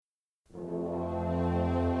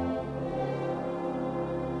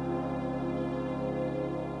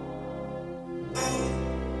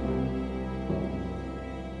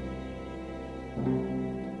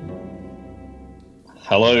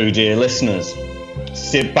Hello, dear listeners.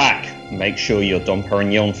 Sit back. Make sure your Dom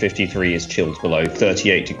Perignon 53 is chilled below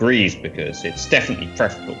 38 degrees because it's definitely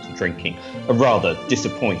preferable to drinking a rather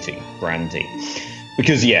disappointing brandy.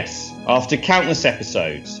 Because yes, after countless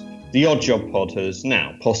episodes, the Odd Job Pod has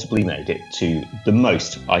now possibly made it to the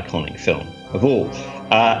most iconic film of all.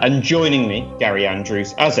 And joining me, Gary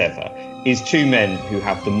Andrews, as ever, is two men who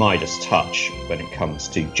have the Midas touch when it comes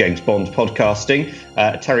to James Bond podcasting,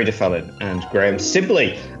 Terry DeFellon and Graham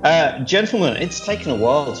Sibley. Gentlemen, it's taken a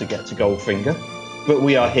while to get to Goldfinger, but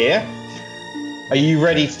we are here. Are you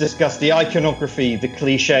ready to discuss the iconography, the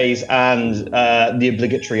cliches, and the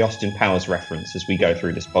obligatory Austin Powers reference as we go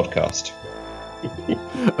through this podcast?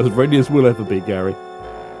 As ready as we'll ever be, Gary.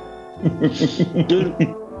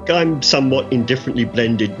 I'm somewat indifferently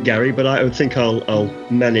blended, Gary, but I think I'll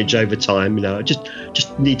manage over time. You know, I just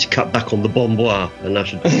need to cut back on the bon bois, and I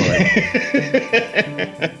should be fine.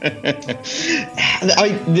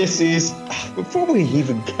 This is before we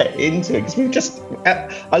even get into it, because we've just.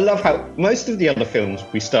 I love how most of the other films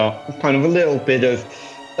we start kind of a little bit of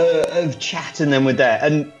chat, and then we're there,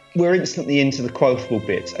 and we're instantly into the quotable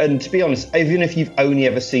bits. And to be honest, even if you've only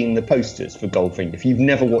ever seen the posters for Goldfinger, if you've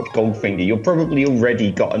never watched Goldfinger, you've probably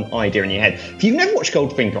already got an idea in your head. If you've never watched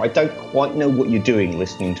Goldfinger, I don't quite know what you're doing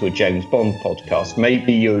listening to a James Bond podcast.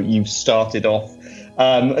 Maybe you've started off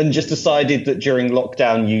and just decided that during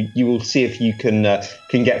lockdown you will see if you can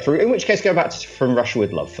get through. In which case, go back to From Russia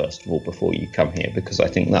With Love first of all before you come here, because I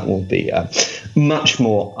think that will be much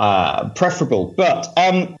more preferable. But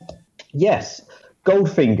yes.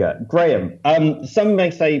 Goldfinger, Graham. Some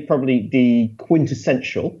may say probably the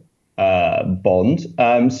quintessential Bond.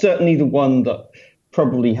 Certainly the one that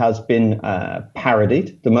probably has been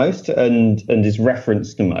parodied the most and is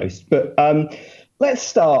referenced the most. But let's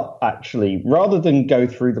start actually, rather than go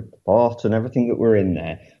through the plot and everything that we're in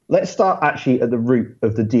there, let's start actually at the root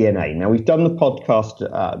of the DNA. Now, we've done the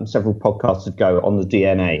podcast several podcasts ago on the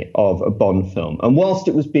DNA of a Bond film. And whilst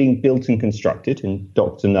it was being built and constructed in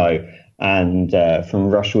Dr. No and From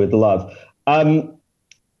Russia With Love. In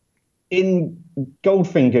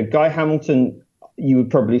Goldfinger, Guy Hamilton, you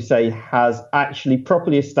would probably say, has actually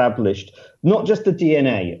properly established not just the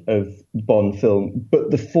DNA of Bond film,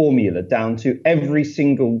 but the formula down to every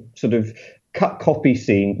single sort of cut copy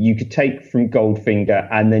scene you could take from Goldfinger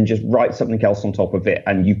and then just write something else on top of it,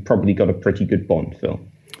 and you've probably got a pretty good Bond film.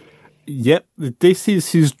 Yep, this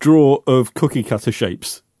is his draw of cookie cutter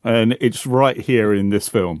shapes, and it's right here in this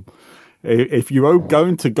film. If you go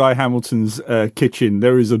into Guy Hamilton's kitchen,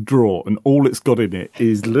 there is a drawer, and all it's got in it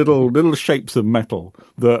is little shapes of metal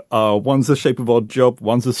that are, one's the shape of Odd Job,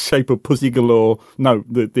 one's the shape of Pussy Galore. No,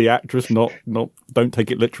 the actress, not. Don't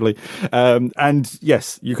take it literally. And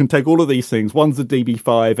yes, you can take all of these things. One's the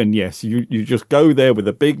DB5, and yes, you just go there with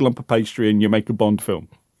a big lump of pastry and you make a Bond film,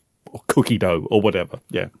 or cookie dough, or whatever.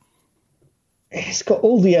 Yeah, it's got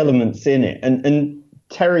all the elements in it, and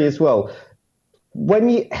Terry as well.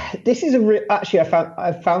 This is actually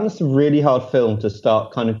I found this a really hard film to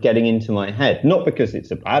start kind of getting into my head. Not because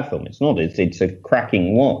it's a bad film, it's not. It's a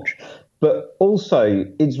cracking watch, but also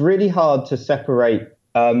it's really hard to separate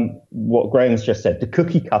what Graham's just said, the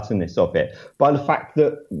cookie cutterness of it, by the fact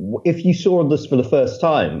that if you saw this for the first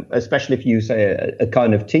time, especially if you say a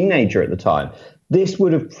kind of teenager at the time, this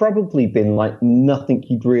would have probably been like nothing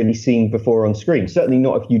you'd really seen before on screen. Certainly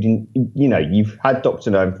not if you didn't, you've had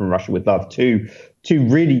Dr. No From Russia With Love, two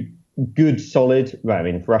really good, solid,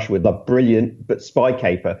 For Russia With Love, brilliant, but spy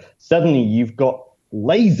caper. Suddenly you've got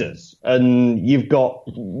lasers and you've got,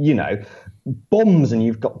 bombs and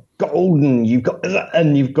you've got gold and you've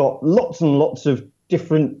got lots and lots of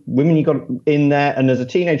different women you got in there. And as a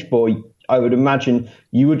teenage boy, I would imagine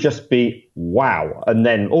you would just be wow. And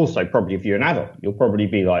then also probably if you're an adult, you'll probably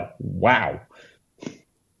be like, wow.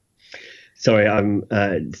 Sorry, I'm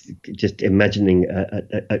just imagining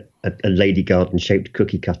a Lady Garden shaped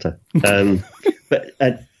cookie cutter. But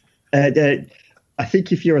I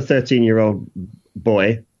think if you're a 13-year-old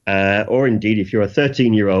boy, or indeed if you're a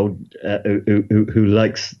 13-year-old who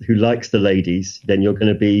likes the ladies, then you're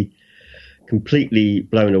going to be completely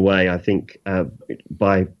blown away, I think,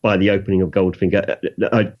 by the opening of Goldfinger.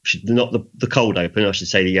 Not the cold open, I should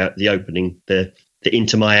say the opening, the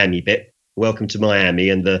Into Miami bit. Welcome to Miami,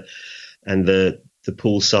 and the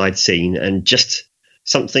poolside scene, and just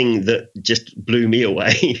something that just blew me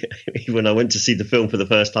away when I went to see the film for the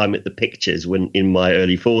first time at the Pictures when in my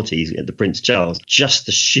early 40s at the Prince Charles. Just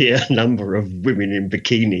the sheer number of women in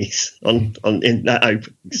bikinis in that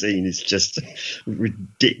opening scene is just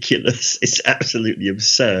ridiculous. It's absolutely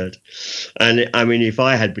absurd. And I mean, if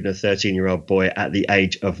I had been a 13-year-old boy at the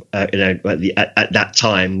age of at that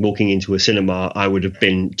time walking into a cinema, I would have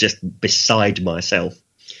been just beside myself.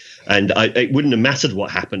 And it wouldn't have mattered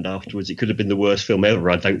what happened afterwards. It could have been the worst film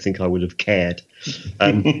ever. I don't think I would have cared.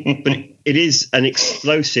 But it is an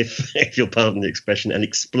explosive, if you'll pardon the expression, an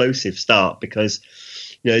explosive start because,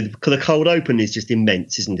 the cold open is just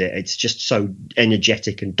immense, isn't it? It's just so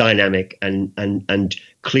energetic and dynamic and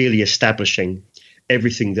clearly establishing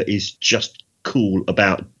everything that is just cool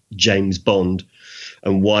about James Bond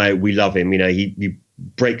and why we love him. He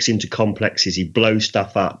breaks into complexes, he blows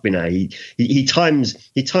stuff up, he times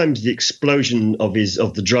the explosion of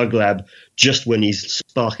the drug lab just when he's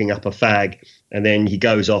sparking up a fag, and then he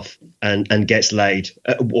goes off and gets laid,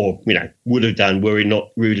 or would have done were he not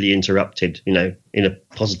rudely interrupted, in a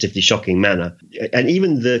positively shocking manner. And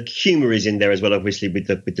even the humor is in there as well, obviously, with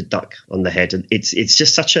the duck on the head. And it's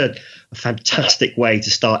just such a fantastic way to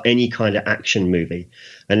start any kind of action movie.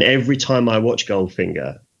 And every time I watch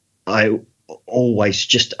Goldfinger, I'm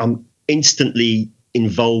instantly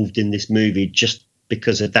involved in this movie just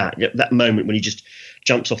because of that moment when he just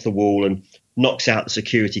jumps off the wall and knocks out the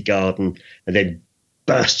security guard and then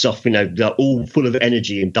bursts off, they're all full of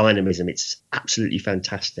energy and dynamism. It's absolutely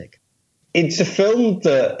fantastic. It's a film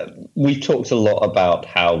that we've talked a lot about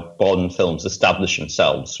how Bond films establish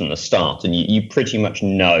themselves from the start, and you pretty much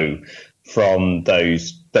know from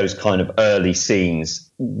those kind of early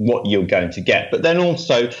scenes what you're going to get. But then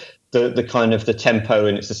also the kind of the tempo,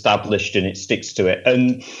 and it's established and it sticks to it.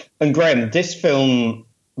 And Graham, this film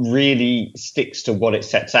really sticks to what it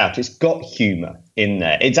sets out. It's got humour in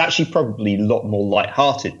there. It's actually probably a lot more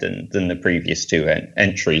lighthearted than the previous two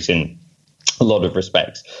entries in a lot of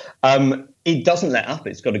respects. It doesn't let up.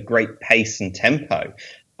 It's got a great pace and tempo.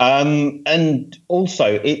 And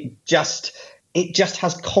also it just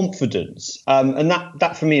has confidence. And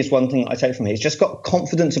that for me is one thing I take from here. It's just got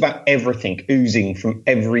confidence about everything oozing from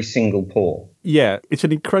every single pore. Yeah, it's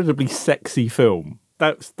an incredibly sexy film.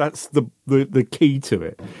 That's the key to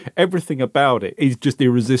it. Everything about it is just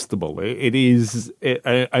irresistible. It is,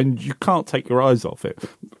 and you can't take your eyes off it.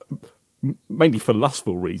 Mainly for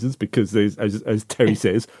lustful reasons, because there's, as Terry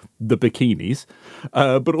says, the bikinis,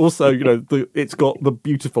 but also it's got the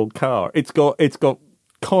beautiful car. It's got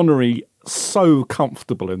Connery so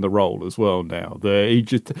comfortable in the role as well now.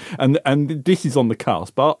 And this is on the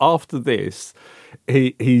cusp. But after this,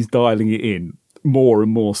 he's dialing it in more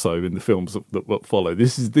and more so in the films that follow.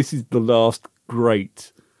 This is the last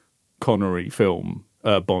great Connery film,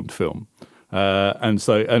 Bond film, and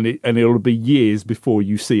it'll be years before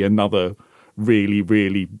you see another really,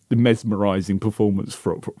 really mesmerising performance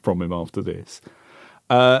from him after this.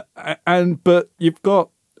 But you've got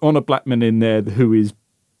Honor Blackman in there who is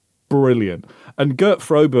brilliant, and Gert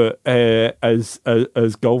Frober as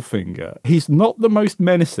Goldfinger. He's not the most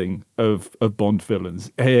menacing of Bond villains.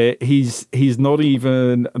 He's not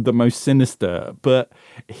even the most sinister, but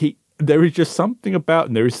there is just something about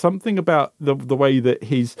him. There is something about the way that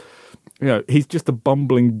he's just a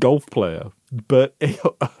bumbling golf player, but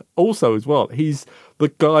also as well, he's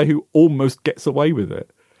the guy who almost gets away with it.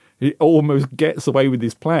 He almost gets away with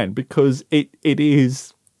his plan because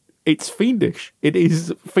it's fiendish. It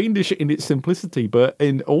is fiendish in its simplicity, but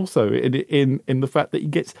in the fact that he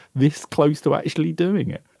gets this close to actually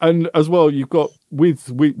doing it. And as well, you've got with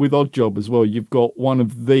Oddjob as well, you've got one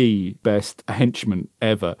of the best henchmen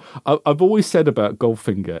ever. I've always said about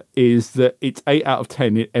Goldfinger is that it's 8 out of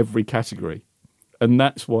 10 in every category, and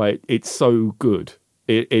that's why it's so good.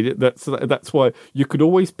 That's why you could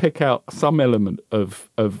always pick out some element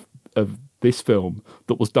of this film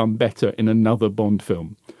that was done better in another Bond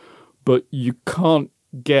film. But you can't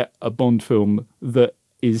get a Bond film that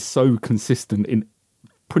is so consistent in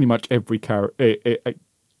pretty much every category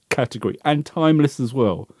and timeless as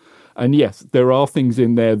well. And yes, there are things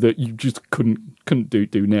in there that you just couldn't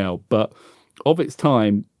do now. But of its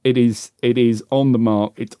time, it is on the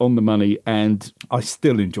mark. It's on the money, and I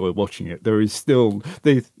still enjoy watching it.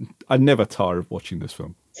 I never tire of watching this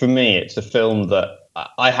film. For me, it's a film that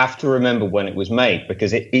I have to remember when it was made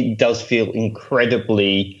because it does feel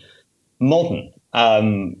incredibly modern,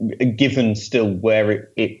 given still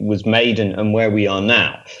where it was made and where we are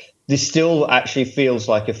now. This still actually feels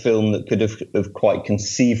like a film that could have quite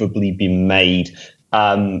conceivably been made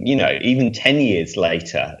even 10 years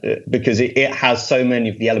later, because it has so many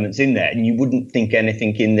of the elements in there, and you wouldn't think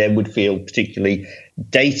anything in there would feel particularly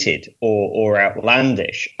dated or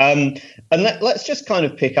outlandish. And let's just kind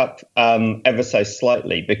of pick up ever so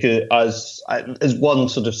slightly, because as one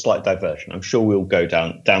sort of slight diversion, I'm sure we'll go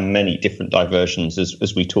down many different diversions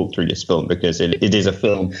as we talk through this film, because it is a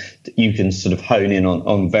film that you can sort of hone in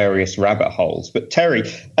on various rabbit holes. But Terry,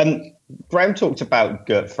 Graham talked about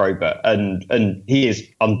Gert Frobe, and he is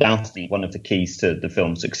undoubtedly one of the keys to the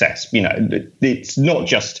film's success. It's not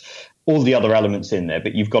just all the other elements in there,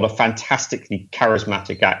 but you've got a fantastically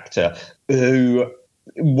charismatic actor who,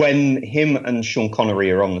 when him and Sean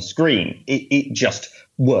Connery are on the screen, it just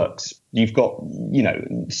works. You've got,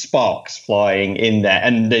 sparks flying in there,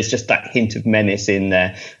 and there's just that hint of menace in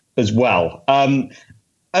there as well.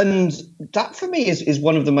 And that, for me, is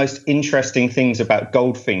one of the most interesting things about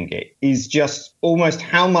Goldfinger, is just almost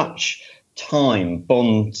how much time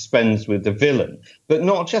Bond spends with the villain. But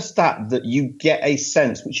not just that you get a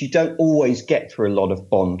sense, which you don't always get through a lot of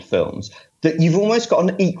Bond films, that you've almost got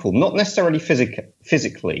an equal, not necessarily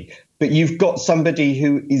physically, but you've got somebody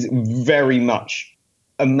who is very much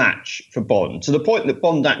a match for Bond, to the point that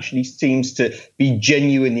Bond actually seems to be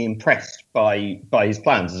genuinely impressed by his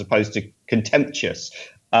plans, as opposed to contemptuous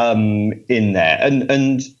in there.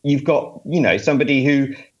 And you've got, somebody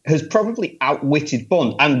who has probably outwitted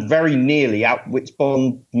Bond, and very nearly outwits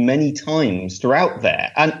Bond many times throughout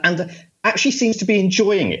there, and actually seems to be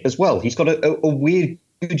enjoying it as well. He's got a weird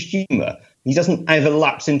good humour. He doesn't ever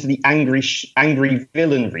lapse into the angry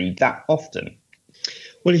villainry that often.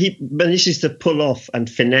 Well, he manages to pull off and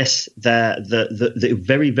finesse the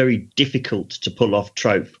very, very difficult to pull off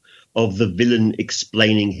trope of the villain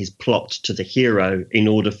explaining his plot to the hero in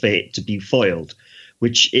order for it to be foiled,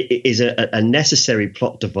 which is a necessary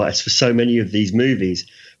plot device for so many of these movies,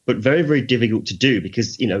 but very, very difficult to do,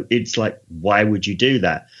 because, it's like, why would you do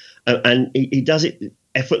that? And he does it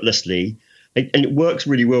effortlessly, and it works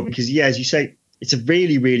really well because, as you say, it's a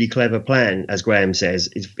really, really clever plan, as Graham says.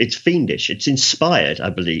 It's fiendish. It's inspired, I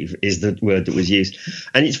believe, is the word that was used.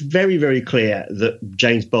 And it's very, very clear that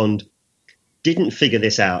James Bond didn't figure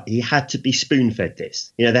this out. He had to be spoon-fed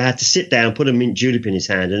this. They had to sit down, put a mint julep in his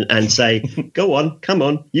hand and say, go on, come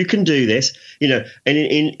on, you can do this. And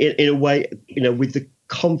in a way, with the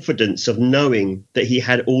confidence of knowing that he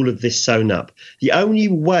had all of this sewn up. The only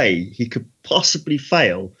way he could possibly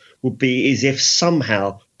fail would be as if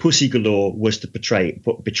somehow Pussy Galore was to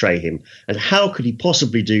betray him. And how could she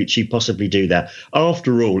possibly do that?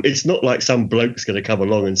 After all, it's not like some bloke's going to come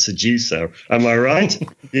along and seduce her. Am I right?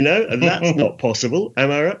 And that's not possible.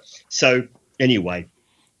 Am I right? So anyway,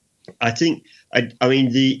 I think, I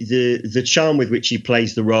mean, the charm with which he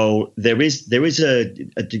plays the role, there is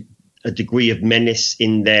a degree of menace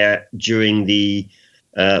in there during the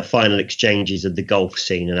final exchanges of the golf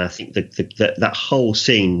scene, and I think that whole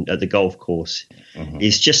scene at the golf course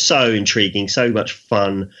is just so intriguing, so much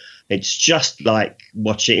fun. It's just like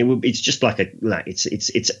watching. It's just like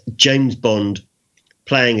it's James Bond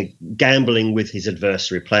gambling with his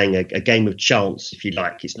adversary, playing a game of chance, if you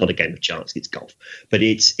like. It's not a game of chance; it's golf, but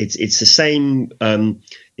it's the same.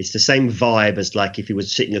 It's the same vibe as like if he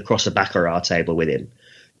was sitting across a baccarat table with him.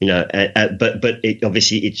 But it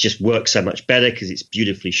obviously it just works so much better because it's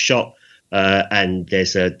beautifully shot, and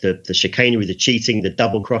there's the chicanery, the cheating, the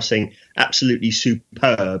double crossing, absolutely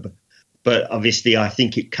superb. But obviously, I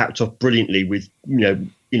think it capped off brilliantly with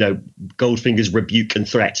Goldfinger's rebuke and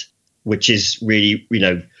threat, which is really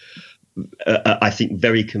I think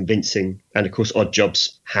very convincing, and of course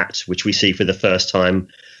Oddjob's hat, which we see for the first time.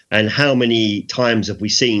 And how many times have we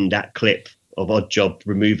seen that clip of Oddjob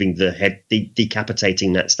removing the head,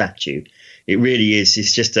 decapitating that statue? It really is.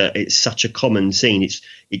 It's such a common scene.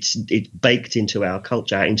 It's baked into our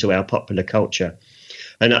culture, into our popular culture,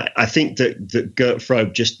 and I think that Gert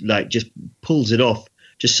Frobe just pulls it off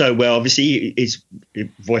just so well. Obviously, his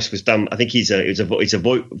voice was done. I think he's a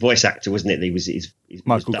voice actor, wasn't it? He was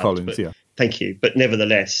Michael Collins. Yeah. Thank you. But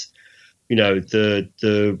nevertheless,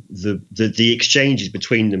 the exchanges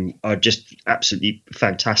between them are just absolutely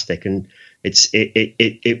fantastic, and it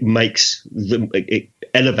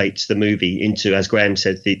elevates the movie into, as Graham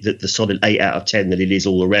said, the solid 8 out of 10 that it is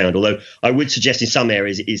all around. Although I would suggest in some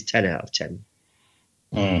areas it is 10 out of 10.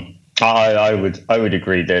 I would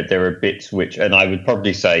agree that there are bits which, and I would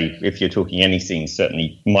probably say, if you're talking any scene,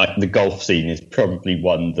 certainly the golf scene is probably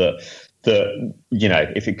one that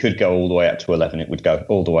if it could go all the way up to 11, it would go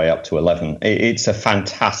all the way up to 11. It's a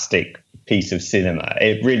fantastic piece of cinema.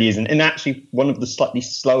 It really is, and actually one of the slightly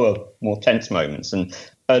slower, more tense moments.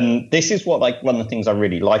 And this is what one of the things I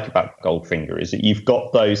really like about Goldfinger is that you've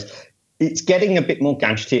got those it's getting a bit more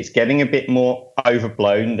gadgety. It's getting a bit more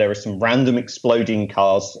overblown. There are some random exploding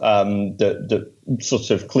cars that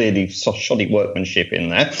sort of clearly shoddy workmanship in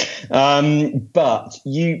there. But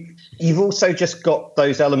you've also just got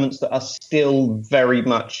those elements that are still very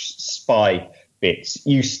much spy bits.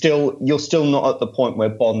 You're still not at the point where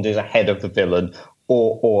Bond is ahead of the villain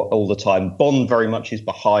or all the time. Bond very much is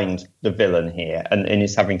behind the villain here and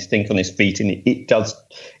is having to think on his feet, and it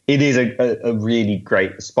is a really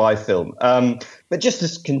great spy film. But just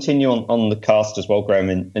to continue on the cast as well, Graham,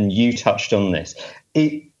 and you touched on this,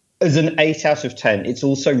 as an 8 out of 10, it's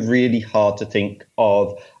also really hard to think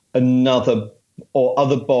of other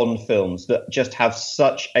Bond films that just have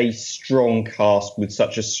such a strong cast with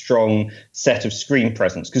such a strong set of screen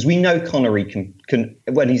presence, because we know Connery can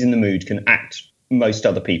when he's in the mood, can act most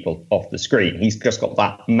other people off the screen. He's just got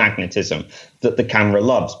that magnetism that the camera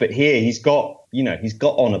loves. But here he's got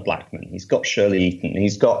Honor Blackman, he's got Shirley Eaton,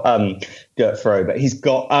 he's got Gert Frobe, he's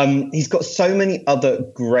got so many other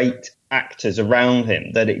great actors around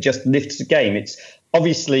him that it just lifts the game. It's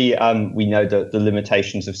obviously we know the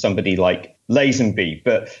limitations of somebody like Lazenby,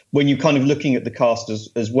 but when you're kind of looking at the cast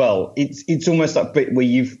as well, it's almost that bit where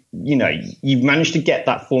you've managed to get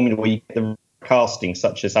that formula where you get the casting,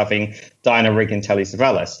 such as having Diana Rigg and Telly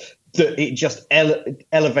Savalas, that it just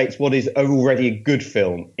elevates what is already a good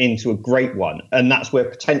film into a great one. And that's where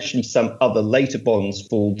potentially some other later Bonds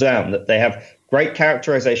fall down, that they have great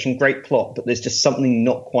characterization, great plot, but there's just something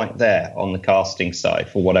not quite there on the casting side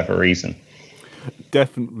for whatever reason.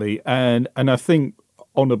 Definitely. And I think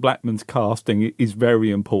Honor Blackman's casting is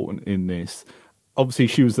very important in this. Obviously,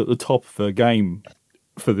 she was at the top of her game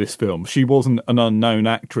for this film. She wasn't an unknown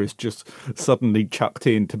actress just suddenly chucked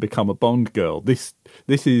in to become a Bond girl. This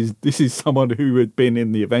is someone who had been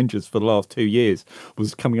in the Avengers for the last 2 years,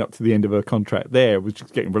 was coming up to the end of her contract there, was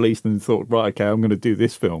just getting released, and thought, right, okay, I'm going to do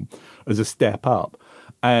this film as a step up.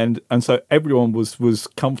 And so everyone was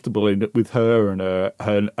comfortable in it with her and her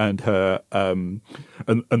and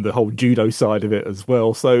the whole judo side of it as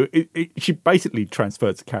well. So she basically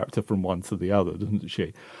transfers the character from one to the other, doesn't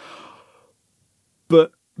she?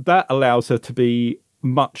 But that allows her to be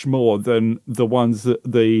much more than the ones that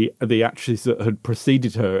the actresses that had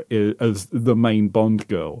preceded her as the main Bond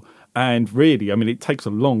girl. And really, I mean, it takes a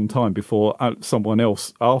long time before someone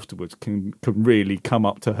else afterwards can really come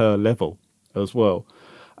up to her level as well.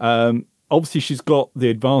 Obviously, she's got the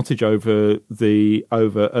advantage over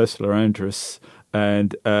Ursula Andress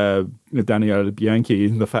and Daniela Bianchi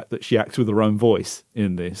in the fact that she acts with her own voice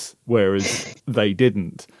in this, whereas they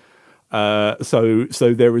didn't. So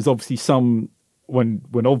there is obviously some when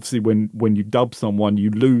you dub someone, you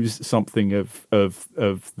lose something of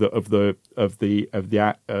the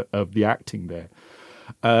acting there,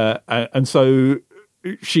 and so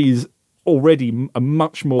she's already a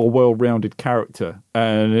much more well-rounded character,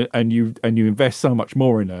 and you invest so much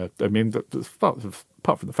more in her. I mean, apart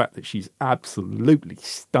from the fact that she's absolutely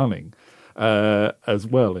stunning as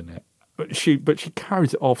well in it, but she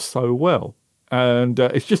carries it off so well. And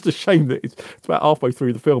it's just a shame that it's about halfway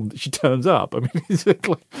through the film that she turns up. I mean, it's like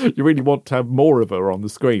you really want to have more of her on the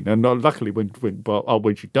screen. And luckily, when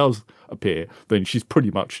she does appear, then she's pretty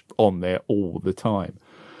much on there all the time.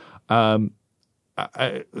 So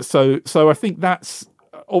I think that's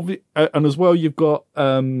obvious. And as well, you've got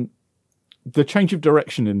the change of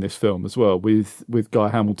direction in this film as well with Guy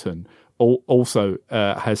Hamilton. Also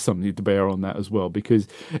has something to bear on that as well, because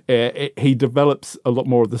he develops a lot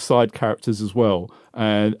more of the side characters as well,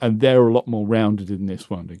 and they're a lot more rounded in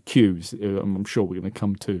this one. Q's, I'm sure we're going to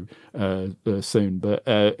come to soon, but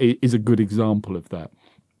it is a good example of that,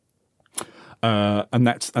 and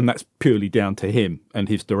that's purely down to him and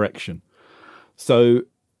his direction. So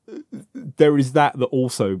there is that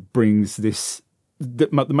also brings this,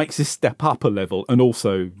 that makes this step up a level, and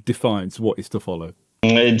also defines what is to follow.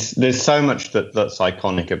 There's so much that's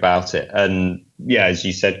iconic about it, and yeah, as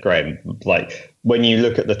you said, Graham, like when you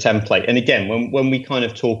look at the template, and again, when we kind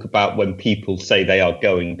of talk about when people say they are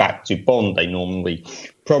going back to Bond, they normally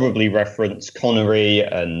probably reference Connery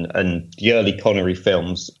and the early Connery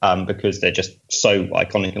films because they're just so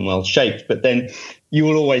iconic and well shaped. But then you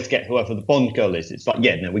will always get whoever the Bond girl is. It's like,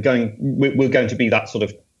 yeah, no, we're going to be that sort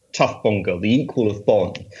of tough Bond girl, the equal of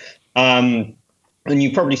Bond. And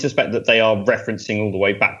you probably suspect that they are referencing all the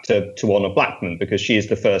way back to Honor Blackman, because she is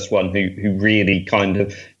the first one who really kind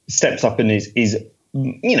of steps up and is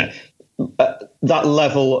that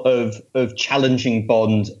level of challenging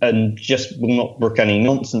Bond and just will not brook any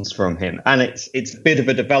nonsense from him. And it's a bit of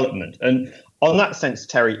a development. And on that sense,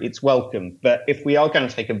 Terry, it's welcome. But if we are going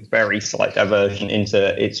to take a very slight diversion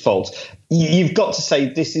into its faults, you've got to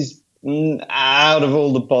say this is out of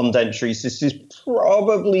all the Bond entries, this is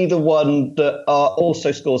probably the one that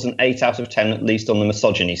also scores an 8 out of 10, at least on the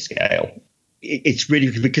misogyny scale. It's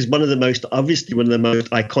really because one of the most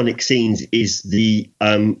iconic scenes is the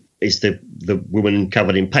woman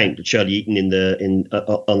covered in paint, Shirley Eaton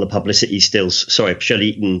on the publicity stills. Sorry, Shirley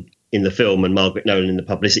Eaton in the film and Margaret Nolan in the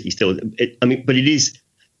publicity still. But it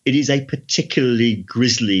is a particularly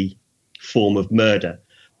grisly form of murder.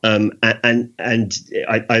 And I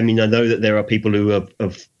know that there are people who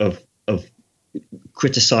have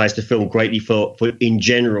criticised the film greatly for in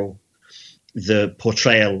general the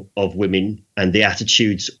portrayal of women and the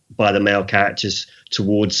attitudes by the male characters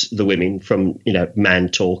towards the women, from man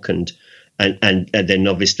talk and then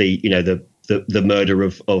obviously the murder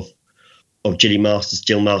of Jill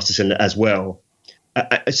Masterson as well.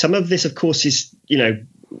 Some of this, of course, is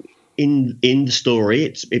in the story.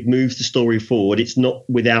 It moves the story forward. It's not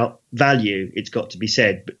without value. It's got to be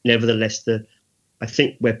said, but nevertheless, I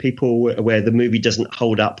think where the movie doesn't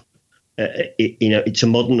hold up, to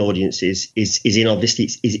modern audiences is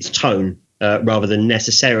its tone rather than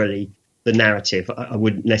necessarily the narrative. I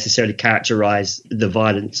wouldn't necessarily characterize the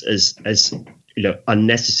violence as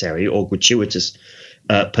unnecessary or gratuitous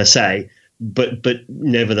per se, but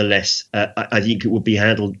nevertheless, I think it would be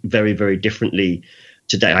handled very, very differently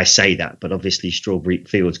today. I say that, but obviously Strawberry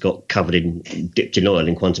Fields got dipped in oil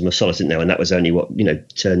in Quantum of Solace, didn't they? And that was only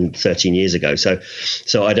turned 13 years ago. So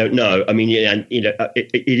I don't know. I mean,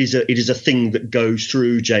 it is a thing that goes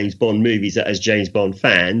through James Bond movies that, as James Bond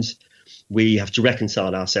fans, we have to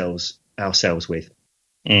reconcile ourselves with.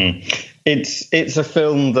 It's a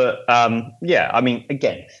film that,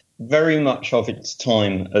 again, very much of its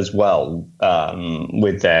time as well,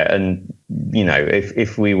 with there. And,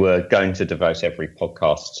 if we were going to devote every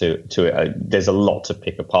podcast to it, there's a lot to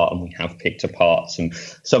pick apart, and we have picked apart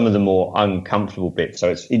some of the more uncomfortable bits.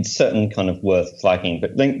 So it's certainly kind of worth flagging.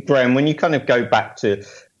 But then, Graham, when you kind of go back to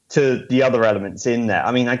the other elements in there,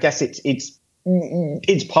 I mean, I guess it's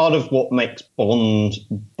part of what makes Bond,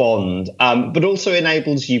 but also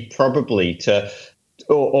enables you probably to,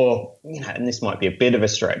 and this might be a bit of a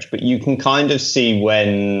stretch, but you can kind of see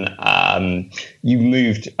when you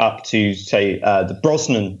moved up to, say, the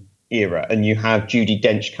Brosnan era, and you have Judi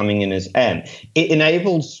Dench coming in as M. It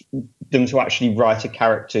enables them to actually write a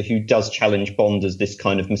character who does challenge Bond as this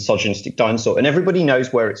kind of misogynistic dinosaur, and everybody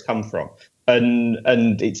knows where it's come from.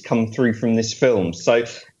 And it's come through from this film. So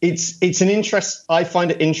it's an interest. I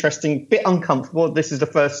find it interesting, bit uncomfortable. This is the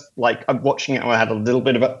first, I'm watching it, and I had a little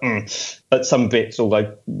bit of at some bits,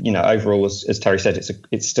 although, overall, as Terry said,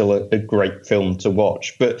 it's still a great film to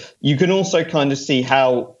watch. But you can also kind of see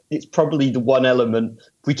how it's probably the one element,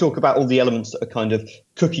 if we talk about all the elements that are kind of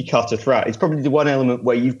cookie cutter throughout, it's probably the one element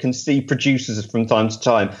where you can see producers from time to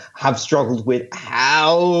time have struggled with,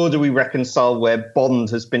 how do we reconcile where Bond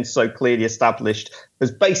has been so clearly established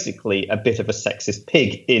as basically a bit of a sexist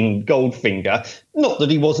pig in Goldfinger. Not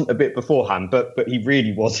that he wasn't a bit beforehand, but he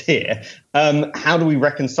really was here. How do we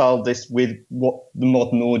reconcile this with what the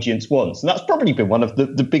modern audience wants? And that's probably been one of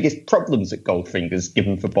the biggest problems that Goldfinger's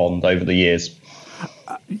given for Bond over the years.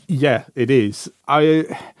 Yeah, it is.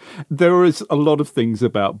 There is a lot of things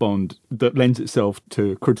about Bond that lends itself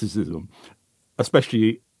to criticism,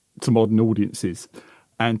 especially to modern audiences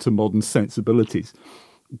and to modern sensibilities.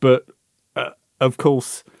 But of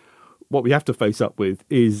course, what we have to face up with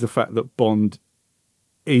is the fact that Bond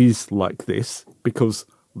is like this because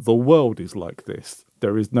the world is like this.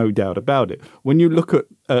 There is no doubt about it. When you look at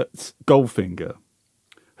Goldfinger,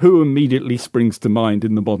 who immediately springs to mind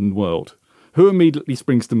in the modern world? Who immediately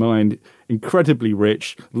springs to mind? Incredibly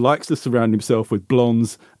rich, likes to surround himself with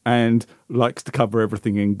blondes, and likes to cover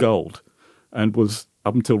everything in gold, and was,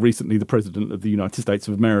 up until recently, the President of the United States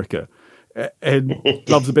of America, and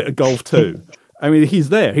loves a bit of golf too. I mean, he's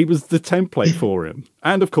there. He was the template for him,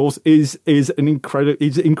 and of course, is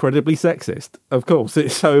incredibly sexist. Of course,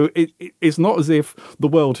 it's not as if the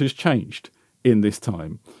world has changed in this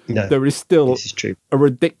time. No, there is still this is true. A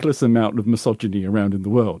ridiculous amount of misogyny around in the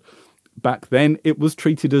world. Back then, it was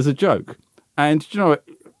treated as a joke. And,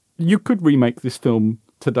 you could remake this film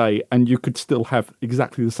today and you could still have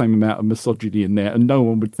exactly the same amount of misogyny in there, and no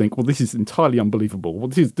one would think, well, this is entirely unbelievable. Well,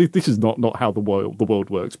 this is not how the world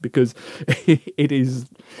works, because it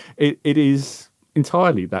is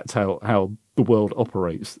entirely that's how the world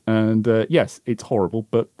operates. And yes, it's horrible,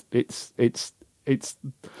 but it's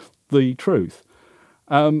the truth.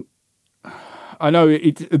 I know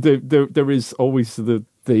there is always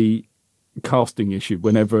the casting issue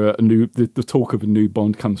whenever the talk of a new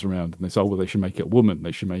Bond comes around, and they say, oh, well, they should make it a woman,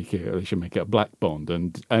 they should make it a black Bond,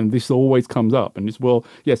 and this always comes up. And it's, well,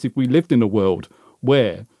 yes, if we lived in a world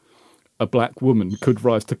where a black woman could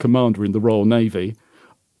rise to commander in the Royal Navy,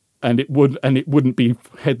 and it wouldn't be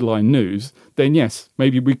headline news, then yes,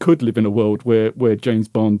 maybe we could live in a world where James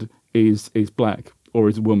Bond is black or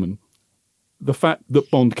is a woman. The fact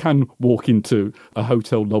that Bond can walk into a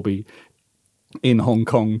hotel lobby in Hong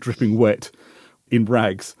Kong dripping wet in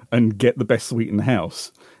rags and get the best suite in the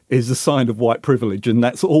house is a sign of white privilege, and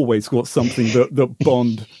that's always got something that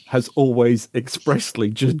Bond has always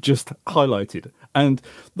expressly just highlighted. And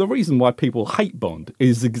the reason why people hate Bond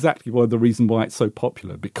is exactly the reason why it's so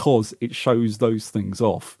popular, because it shows those things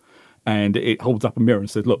off, and it holds up a mirror and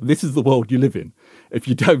says, look, this is the world you live in. If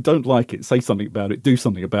you don't like it, say something about it, do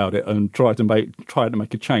something about it, and try to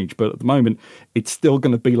make a change. But at the moment, it's still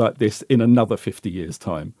going to be like this in another 50 years'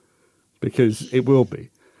 time, because it will be.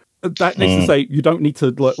 That is to say, you don't need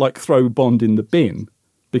to like throw Bond in the bin,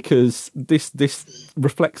 because this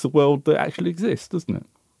reflects a world that actually exists, doesn't it?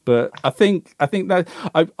 But I think that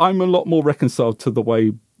I'm a lot more reconciled to the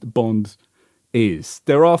way Bond is.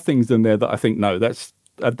 There are things in there that I think, no, that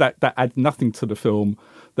adds nothing to the film,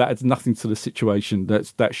 that adds nothing to the situation,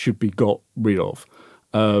 that should be got rid of.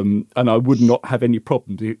 And I would not have any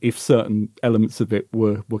problems if certain elements of it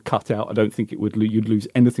were cut out. I don't think you'd lose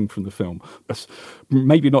anything from the film.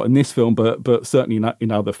 Maybe not in this film, but certainly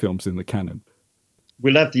in other films in the canon.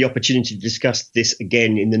 We'll have the opportunity to discuss this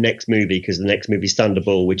again in the next movie, because the next movie is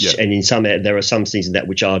Thunderball, and in some there are some scenes in that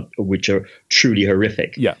which are truly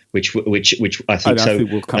horrific. Yeah, which I think so.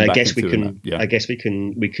 I guess we can. I guess we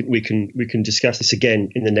can discuss this again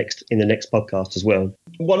in the next podcast as well.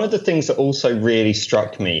 One of the things that also really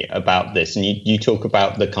struck me about this, and you talk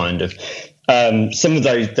about the kind of some of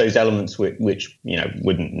those elements which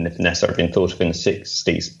wouldn't have necessarily been thought of in the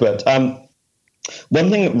 60s, but. One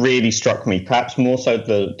thing that really struck me, perhaps more so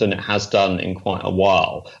than it has done in quite a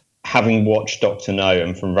while, having watched Dr. No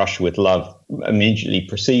and From Russia with Love immediately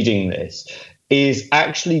preceding this, is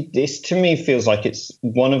actually this to me feels like it's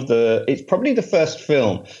probably the first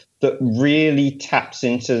film that really taps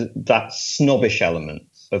into that snobbish element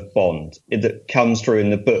of Bond that comes through in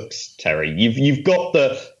the books, Terry. You've got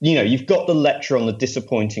the lecture on the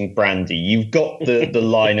disappointing brandy. You've got the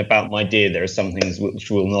line about, my dear, there are some things which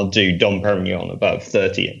will not do, Dom Perignon above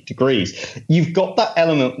 38 degrees. You've got that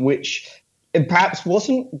element which perhaps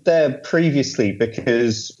wasn't there previously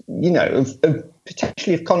because,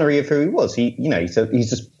 potentially of Connery, of who he was. He's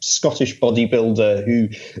a Scottish bodybuilder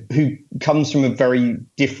who comes from a very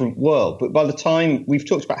different world. But by the time we've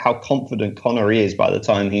talked about how confident Connery is, by the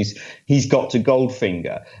time he's got to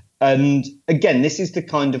Goldfinger. And again, this is the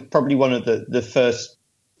kind of probably one of the first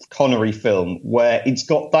Connery film where it's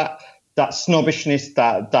got that snobbishness,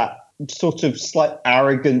 that sort of slight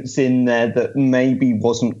arrogance in there that maybe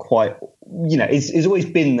wasn't quite, it's always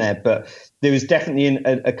been there, but there was definitely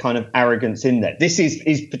a kind of arrogance in there. This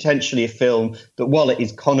is potentially a film that, while it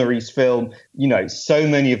is Connery's film, so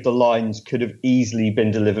many of the lines could have easily been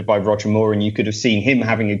delivered by Roger Moore, and you could have seen him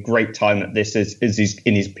having a great time at this as he's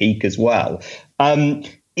in his peak as well.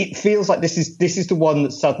 It feels like this is the one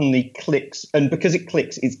that suddenly clicks, and because it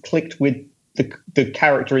clicks, it's clicked with the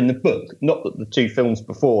character in the book. Not that the two films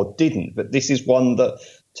before didn't, but this is one that,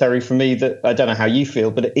 Terry, for me, that I don't know how you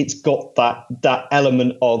feel, but it's got that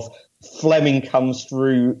element of Fleming comes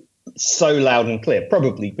through so loud and clear,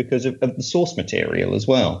 probably because of the source material as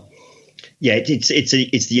well. Yeah, it's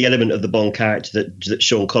the element of the Bond character that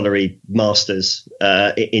Sean Connery masters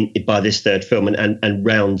by this third film, and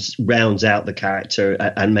rounds out the character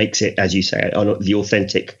and makes it, as you say, the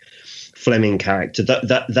authentic Fleming character.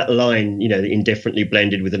 That line, the indifferently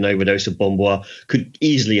blended with an overdose of Bomboir, could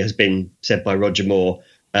easily have been said by Roger Moore,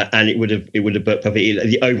 and it would have perfectly.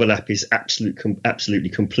 The overlap is absolutely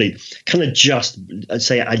complete. Kind of just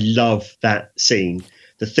say I love that scene.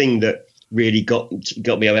 The thing that really got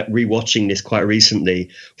me about rewatching this quite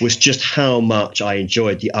recently was just how much I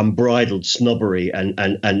enjoyed the unbridled snobbery and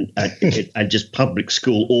just public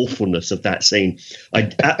school awfulness of that scene.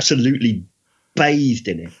 I absolutely bathed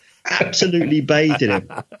in it. Absolutely bathed in it.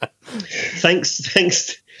 Thanks.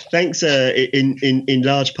 In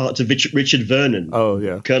large part to Richard Vernon. Oh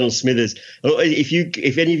yeah, Colonel Smithers.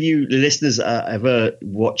 If any of you listeners ever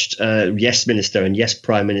watched Yes Minister and Yes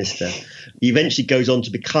Prime Minister, he eventually goes on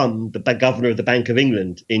to become the governor of the Bank of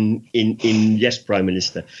England in Yes Prime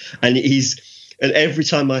Minister, and every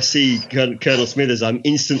time I see Colonel Smithers, I'm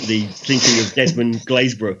instantly thinking of Desmond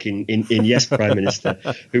Glazebrook in Yes Prime Minister,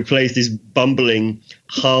 who plays this bumbling,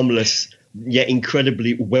 harmless yet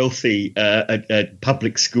incredibly wealthy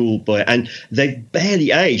public school boy, and they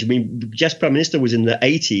barely age. I mean, Jess Prime Minister was in the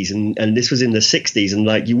 80s, and this was in the 60s, and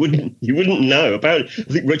like you wouldn't know about. I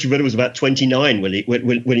think Richard Vedder was about 29 when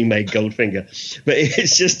he made Goldfinger, but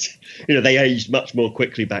it's just, you know, they aged much more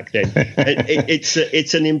quickly back then.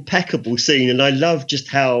 It's an impeccable scene, and I love just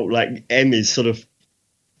how like M is sort of.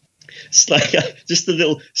 It's like just a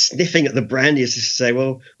little sniffing at the brandy as to say,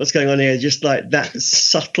 well, what's going on here? Just like that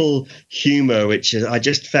subtle humour, which I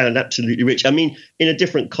just found absolutely rich. I mean, in a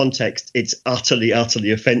different context, it's utterly,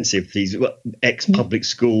 utterly offensive. These ex-public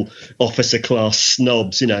school officer class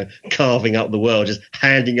snobs, you know, carving up the world, just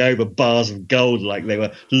handing over bars of gold like they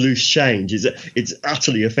were loose change. It's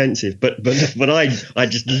utterly offensive. But I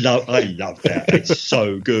just love that. It's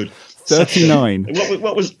so good. 39.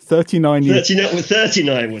 What was 39 years?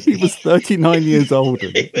 39 was he was 39 years old.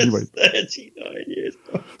 He was 39 years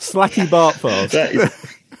old. Slatty Bartfast.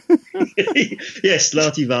 Yes,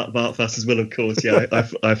 Slatty Bartfast as well, of course. Yeah,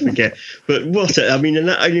 I forget. But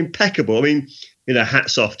impeccable. I mean, you know,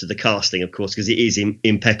 hats off to the casting, of course, because it is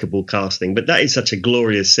impeccable casting. But that is such a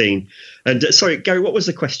glorious scene. And sorry, Gary, what was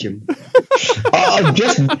the question? I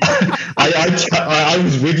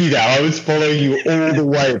was with you there. I was following you all the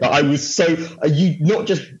way, but I was so you not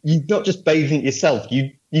just bathing it yourself.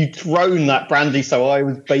 You'd thrown that brandy, so I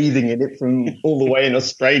was bathing in it from all the way in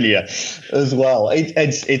Australia as well.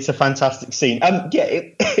 It's a fantastic scene.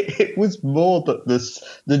 It was more that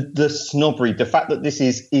the snobbery, the fact that this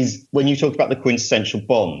is when you talk about the quintessential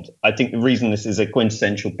Bond. I think the reason this is a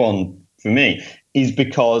quintessential Bond for me is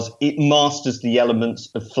because it masters the elements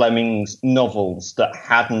of Fleming's novels that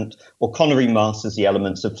hadn't, or Connery masters the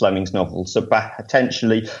elements of Fleming's novels that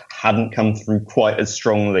potentially hadn't come through quite as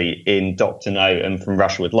strongly in Dr. No and From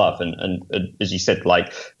Russia with Love. And as you said,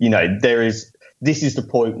 like, you know, this is the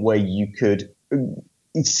point where you could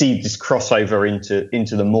see this crossover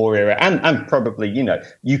into the Moore era, and probably, you know,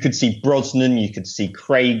 you could see Brosnan, you could see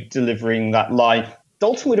Craig delivering that line.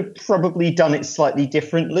 Dalton would have probably done it slightly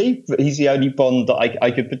differently, but he's the only Bond that I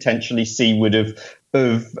could potentially see would have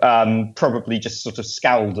probably just sort of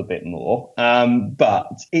scowled a bit more. But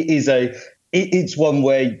it's one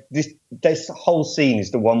where this whole scene is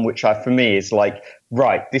the one which for me is like,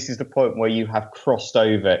 right, this is the point where you have crossed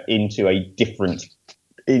over into a different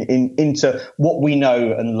into what we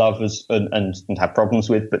know and love as and have problems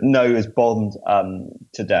with, but know as Bond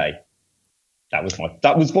today. That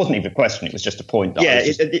wasn't even a question. It was just a point.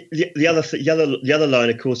 The other line,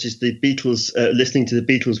 of course, is the Beatles listening to the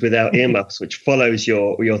Beatles without earmuffs, which follows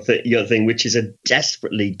your thing, which is a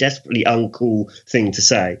desperately uncool thing to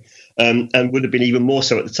say, and would have been even more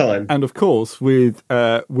so at the time. And of course, with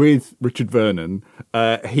Richard Vernon,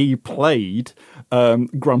 he played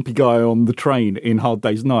Grumpy Guy on the train in Hard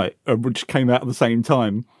Day's Night, which came out at the same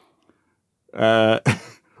time.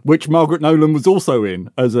 Which Margaret Nolan was also in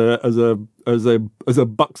as a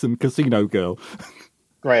buxom casino girl.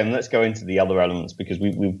 Graham, let's go into the other elements, because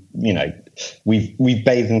we've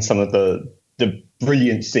bathed in some of the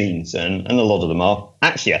brilliant scenes, and a lot of them are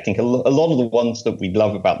actually, I think, a lot of the ones that we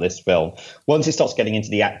love about this film. Once it starts getting into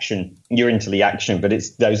the action, you're into the action, but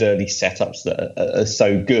it's those early setups that are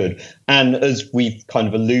so good. And as we've kind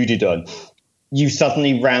of alluded on, you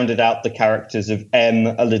suddenly rounded out the characters of M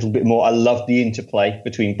a little bit more. I love the interplay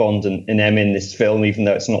between Bond and M in this film, even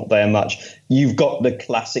though it's not there much. You've got the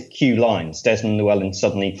classic Q lines, Desmond Llewellyn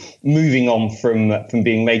suddenly moving on from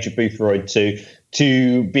being Major Boothroyd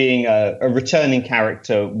to being a returning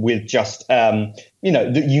character with just, that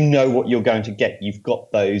you know what you're going to get. You've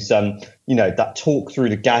got those, that talk through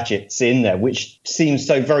the gadgets in there, which seems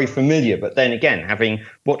so very familiar. But then again, having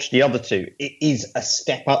watched the other two, it is a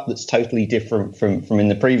step up that's totally different from in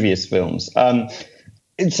the previous films. And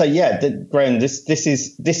so, Graham, this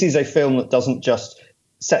is a film that doesn't just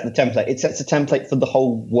set the template. It sets a template for the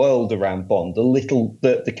whole world around Bond,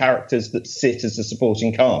 the characters that sit as a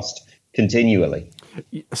supporting cast continually.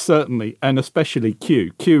 Certainly, and especially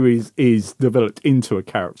Q. Q is developed into a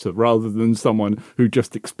character rather than someone who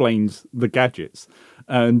just explains the gadgets.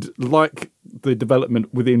 And like the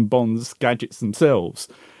development within Bond's gadgets themselves,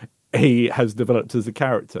 he has developed as a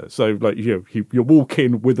character. So, like, you walk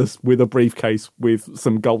in with a briefcase with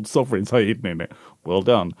some gold sovereigns hidden in it. Well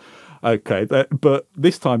done. Okay, but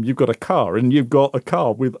this time you've got a car, and you've got a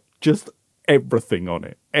car with just everything on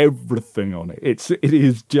it. It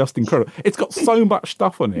is just incredible. It's got so much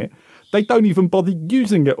stuff on it. They don't even bother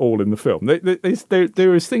using it all in the film.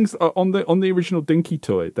 There is things on the original Dinky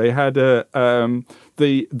toy. They had the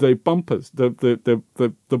bumpers.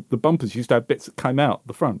 The bumpers used to have bits that came out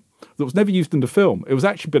the front. that was never used in the film. It was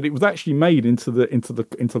actually made into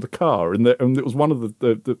the car, and it was one of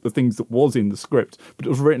the things that was in the script, but it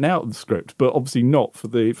was written out in the script, but obviously not for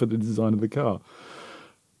the design of the car.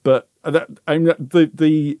 But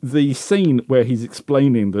the scene where he's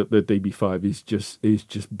explaining the DB5 is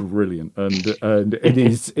just brilliant, and it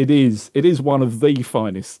is one of the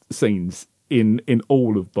finest scenes in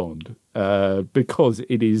all of Bond, because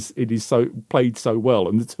it is so played so well,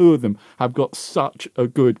 and the two of them have got such a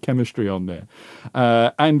good chemistry on there,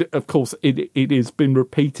 and of course it has been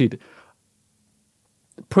repeated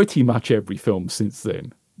pretty much every film since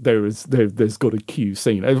then. There's got a Q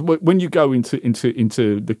scene. When you go into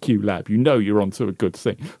the Q lab, you know you're onto a good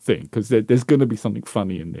thing because there's going to be something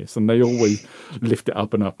funny in this, and they always lift it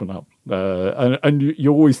up and up and up. And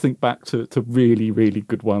you always think back to really, really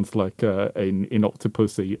good ones like in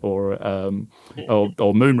Octopussy or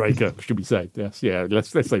Moonraker, should we say? Yes, yeah. Let's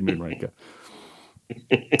say Moonraker.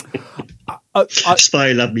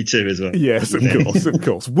 Spy loved me too as well. Yes, of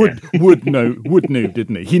course. Wood knew,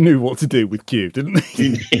 didn't he? He knew what to do with Q, didn't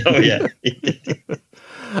he? Oh yeah.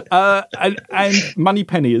 And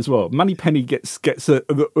Moneypenny as well. Moneypenny gets a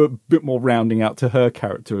bit more rounding out to her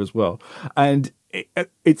character as well, and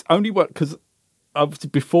it's only worked because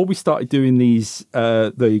before we started doing these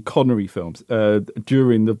the Connery films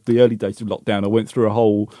during the early days of lockdown, I went through a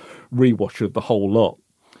whole rewatch of the whole lot.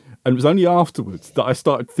 And it was only afterwards that I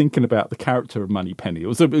started thinking about the character of Moneypenny. It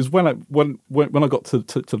was when I got to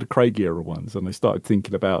the Craig era ones, and I started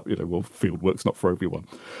thinking about, field work's not for everyone,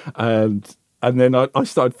 and then I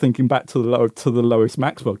started thinking back to the Lois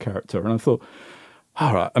Maxwell character, and I thought,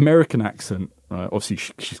 all right, American accent, right? Obviously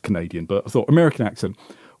she's Canadian, but I thought American accent.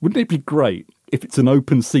 Wouldn't it be great if it's an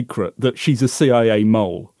open secret that she's a CIA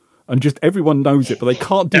mole? And just everyone knows it, but they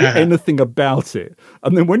can't do anything about it.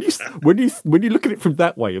 And then when you look at it from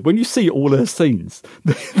that way, when you see all her scenes,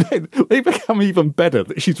 they become even better.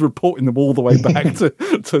 That she's reporting them all the way back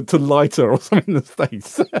to Leiter or something in the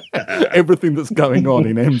States. Everything that's going on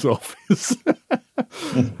in M's office.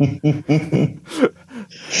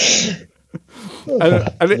 One of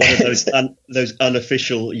those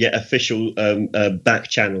unofficial yet official back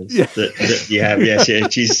channels that you have. Yes, yeah.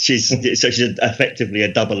 She's effectively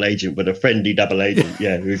a double agent, but a friendly double agent.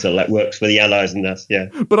 Yeah, who's works for the Allies and us. Yeah,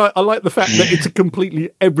 but I like the fact that it's a completely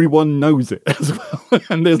everyone knows it as well,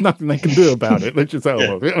 and there's nothing they can do about it. Let's just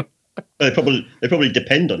They probably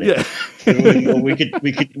depend on it. Yeah.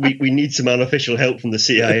 we need some unofficial help from the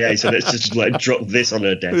CIA, so let's just drop this on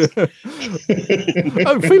her desk.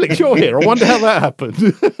 Oh, Felix, you're here. I wonder how that happened.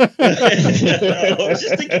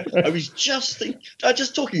 I was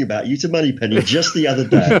just talking about you to Moneypenny just the other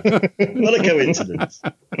day. What a coincidence.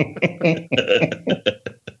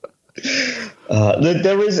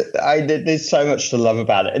 There's so much to love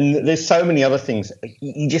about it, and there's so many other things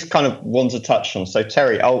you just kind of want to touch on. So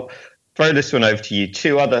Terry, I'll throw this one over to you.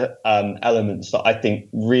 Two other elements that I think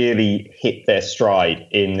really hit their stride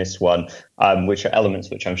in this one, which are elements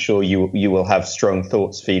which I'm sure you will have strong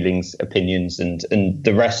thoughts, feelings, opinions, and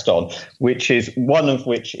the rest on. Which is one of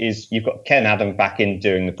which is you've got Ken Adam back in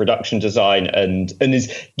doing the production design and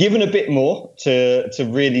is given a bit more to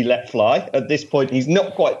really let fly. At this point, he's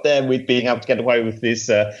not quite there with being able to get away with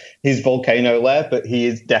his volcano lair, but he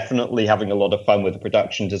is definitely having a lot of fun with the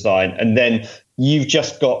production design. And then you've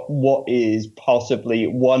just got what is possibly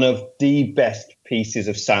one of the best pieces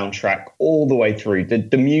of soundtrack all the way through.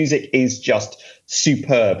 The music is just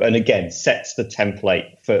superb, and again sets the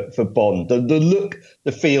template for Bond. The look,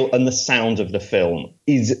 the feel, and the sound of the film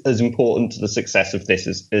is as important to the success of this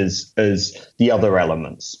as the other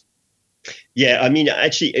elements. Yeah, I mean,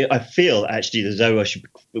 actually, I feel as though I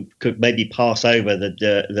could maybe pass over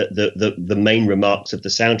the main remarks of the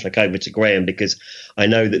soundtrack over to Graham, because I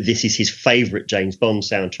know that this is his favourite James Bond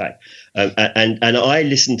soundtrack, and I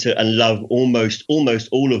listen to and love almost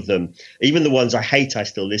all of them. Even the ones I hate, I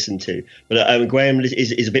still listen to. But Graham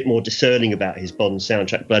is a bit more discerning about his Bond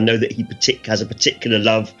soundtrack. But I know that he has a particular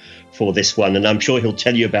love for this one, and I'm sure he'll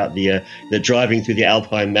tell you about the driving through the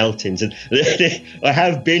Alpine mountains. And I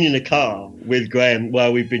have been in a car with Graham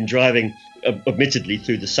while we've been driving, admittedly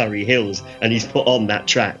through the Surrey Hills, and he's put on that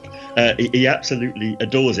track. He absolutely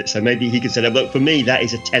adores it. So maybe he can say that. But for me, that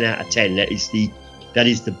is a 10 out of 10. That is the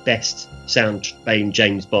best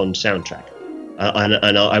James Bond soundtrack,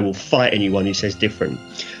 and I will fight anyone who says different.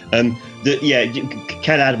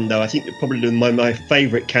 Ken Adam, though, I think that probably my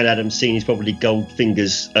favourite Ken Adam scene is probably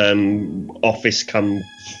Goldfinger's office come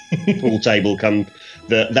pool table come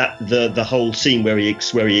the whole scene where he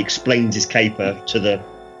explains his caper to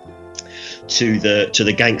to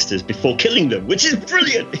the gangsters before killing them, which is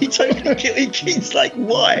brilliant. He totally he's like,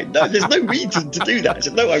 why? No, there's no reason to do that. He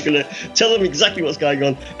said, no, I'm going to tell them exactly what's going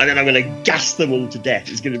on, and then I'm going to gas them all to death.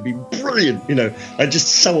 It's going to be brilliant. I'm just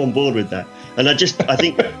so on board with that. And I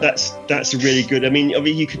think that's really good. I mean,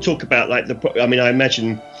 you could talk about like I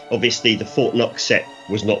imagine obviously the Fort Knox set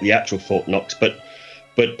was not the actual Fort Knox, but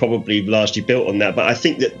probably largely built on that. But I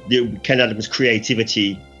think that Ken Adams'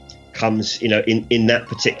 creativity comes, in that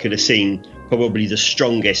particular scene, probably the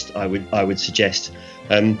strongest, I would suggest,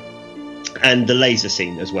 and the laser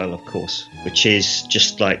scene as well, of course, which is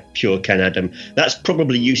just like pure Ken Adam. That's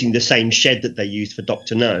probably using the same shed that they used for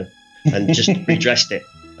Dr. No, and just redressed it,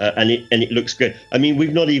 and it looks good. I mean,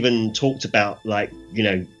 we've not even talked about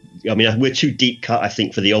we're too deep cut, I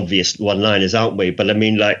think, for the obvious one-liners, aren't we? But I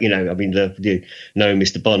mean, the no,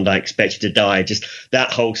 Mr. Bond, I expect you to die. Just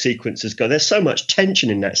that whole sequence has got. There's so much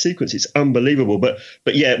tension in that sequence; it's unbelievable. But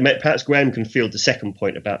yeah, perhaps Graham can field the second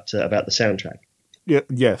point about the soundtrack. Yeah.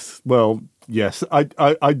 Yes. Well. Yes.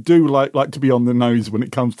 I do like to be on the nose when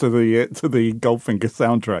it comes to the Goldfinger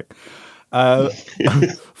soundtrack.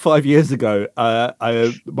 5 years ago,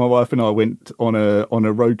 my wife and I went on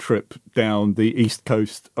a road trip down the east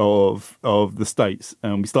coast of the States,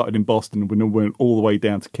 and we started in Boston and we went all the way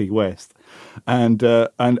down to Key West, and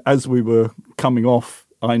as we were coming off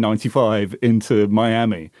I-95 into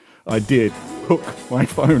Miami, I did hook my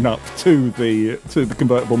phone up to the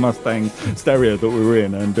convertible Mustang stereo that we were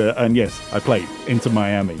in, and yes, I played Into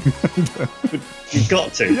Miami. You've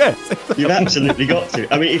got to. Yes, you've absolutely got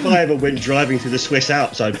to. I mean, if I ever went driving through the Swiss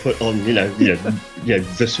Alps, I'd put on,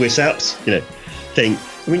 the Swiss Alps, thing.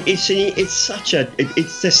 I mean, it's such a.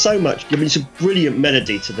 There's so much. I mean, it's a brilliant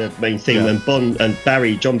melody to the main theme,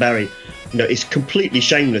 and John Barry, is completely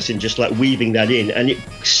shameless in just like weaving that in, and it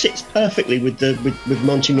sits perfectly with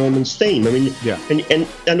Monty Norman's theme. I mean,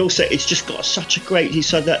 and also it's just got such a great.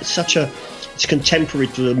 It's contemporary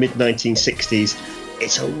to the mid 1960s.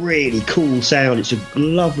 It's a really cool sound. It's a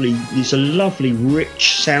lovely,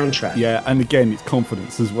 rich soundtrack. Yeah, and again, it's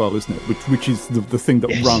confidence as well, isn't it? Which is the thing that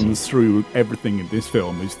runs through everything in this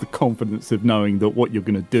film, is the confidence of knowing that what you're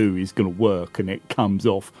going to do is going to work, and it comes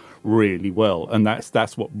off really well. And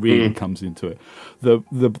that's what really comes into it.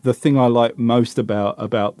 The thing I like most about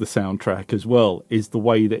the soundtrack as well is the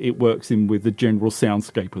way that it works in with the general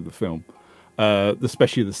soundscape of the film,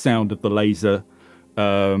 especially the sound of the laser.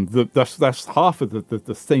 That's half of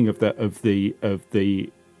the thing of the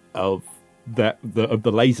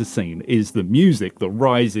laser scene is the music, the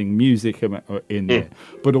rising music in there,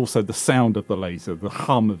 but also the sound of the laser, the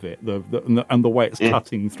hum of it, and the way it's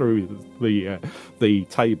cutting through the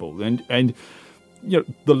table, and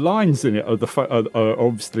the lines in it are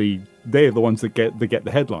obviously they're the ones that get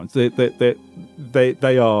the headlines. They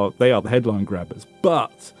are the headline grabbers,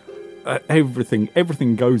 but.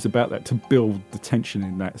 Everything goes about that to build the tension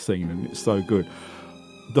in that scene, and it's so good.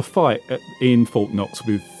 The fight in Fort Knox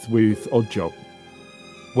with Oddjob,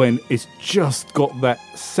 when it's just got that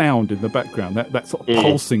sound in the background, that sort of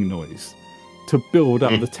pulsing noise to build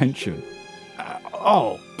up the tension.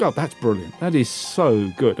 Oh God, that's brilliant. That is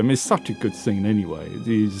so good. I mean, it's such a good scene anyway.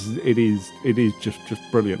 It is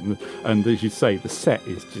just brilliant, and as you say, the set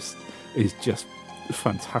is just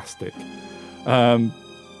fantastic.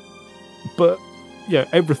 But yeah,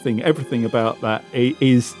 everything about that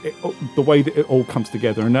is the way that it all comes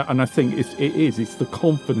together, and I think it's the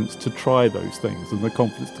confidence to try those things, and the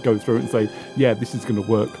confidence to go through it and say, yeah, this is going to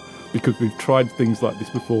work because we've tried things like this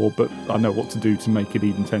before, but I know what to do to make it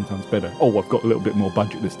even 10 times better. Oh, I've got a little bit more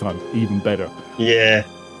budget this time, even better. Yeah.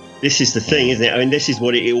 This is the thing, isn't it? I mean, this is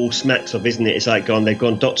what it all smacks of, isn't it? It's like they've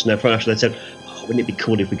gone Dr. No production. They said, wouldn't it be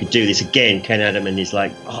cool if we could do this again? Ken Adam, and he's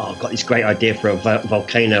like, I've got this great idea for a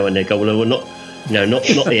volcano, and they go, well, we're not. Not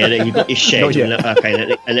the end. You've got your shed. And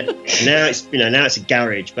now it's a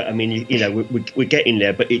garage. But I mean, we're getting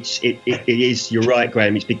there. But it is. You're right,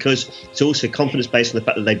 Graham. It's because it's also confidence based on the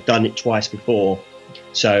fact that they've done it twice before.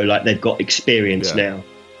 So like they've got experience now,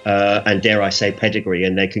 and dare I say pedigree,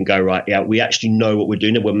 and they can go right. Yeah, we actually know what we're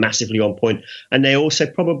doing, and we're massively on point. And they also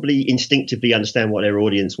probably instinctively understand what their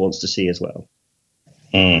audience wants to see as well.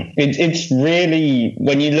 It's really,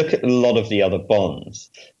 when you look at a lot of the other Bonds,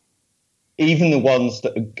 even the ones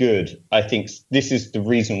that are good, I think this is the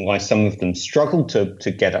reason why some of them struggle to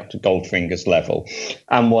get up to Goldfinger's level,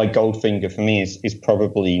 and why Goldfinger for me is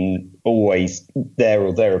probably always there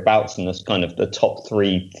or thereabouts in this kind of the top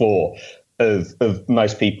 3-4 of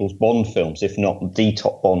most people's Bond films, if not the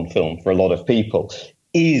top Bond film for a lot of people,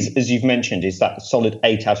 is, as you've mentioned, is that solid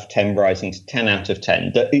 8 out of 10 rising to 10 out of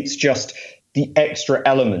 10. That it's just the extra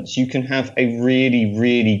elements. You can have a really,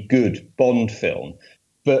 really good Bond film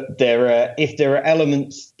but if there are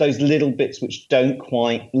elements, those little bits which don't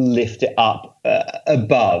quite lift it up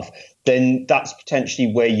above, then that's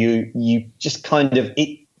potentially where you just kind of,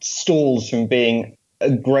 it stalls from being a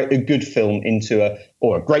good film into a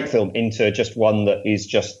great film into just one that is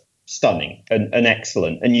just stunning and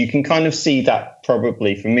excellent. And you can kind of see that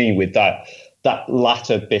probably for me with that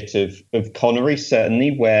latter bit of Connery,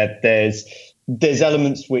 certainly, where there's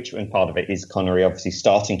elements which, and part of it is Connery obviously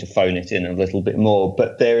starting to phone it in a little bit more,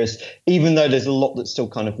 but even though there's a lot that's still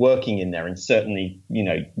kind of working in there, and certainly,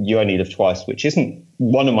 You Only Live Twice, which isn't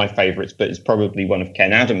one of my favorites, but is probably one of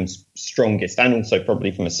Ken Adams' strongest, and also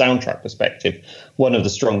probably from a soundtrack perspective, one of the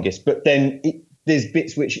strongest. But then there's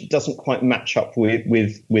bits which it doesn't quite match up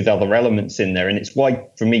with other elements in there. And it's why,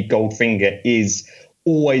 for me, Goldfinger is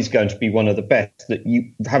always going to be one of the best. That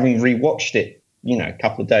you, having rewatched it, a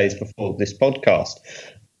couple of days before this podcast,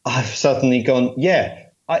 I've suddenly gone,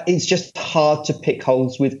 it's just hard to pick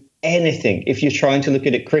holes with anything. If you're trying to look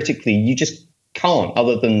at it critically, you just can't,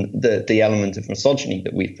 other than the element of misogyny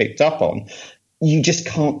that we've picked up on. You just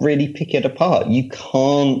can't really pick it apart. You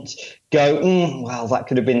can't go, well, that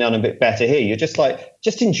could have been done a bit better here. You're just like,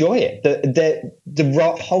 just enjoy it.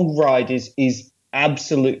 The whole ride is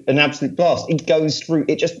an absolute blast. It goes through,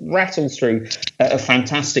 it just rattles through at a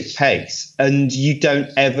fantastic pace, and you don't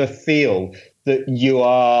ever feel that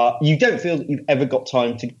you don't feel that you've ever got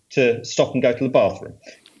time to stop and go to the bathroom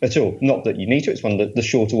at all. Not that you need to. It's one of the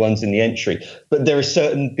shorter ones in the entry, but there are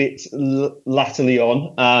certain bits latterly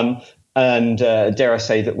on. And dare I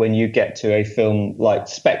say that when you get to a film like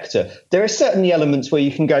Spectre, there are certainly elements where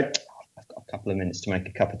you can go, I've got a couple of minutes to make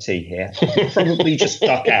a cup of tea here. Probably just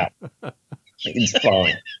duck out. It's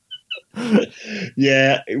fine.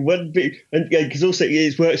 Yeah, it would be, because also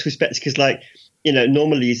it works with Spectre, because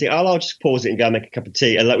normally you think, I'll just pause it and go and make a cup of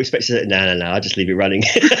tea, and like with Spectre, no, I'll just leave it running.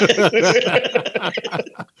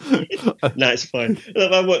 No, it's fine.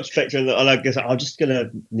 Look, I watch Spectre and I'm just going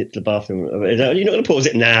to nip to the bathroom. You're not going to pause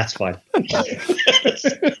it? Nah, it's fine.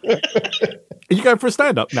 Are you going for a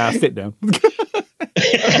stand-up? Nah, sit down.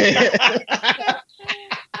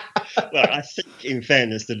 Well, I think, in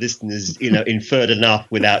fairness, the listeners, inferred enough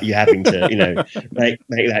without you having to, make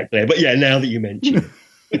that clear. But yeah, now that you mention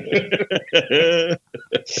it.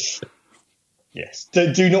 Yes.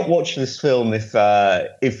 Do not watch this film if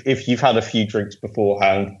you've had a few drinks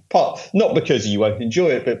beforehand. Not because you won't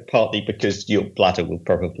enjoy it, but partly because your bladder will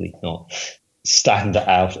probably not stand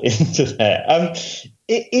out into there.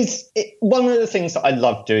 One of the things that I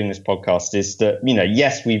love doing this podcast is that,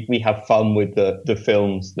 yes, we have fun with the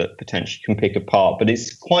films that potentially can pick apart, but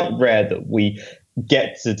it's quite rare that we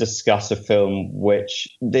get to discuss a film which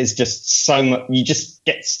there's just so much, you just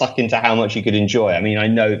get stuck into how much you could enjoy. I mean, I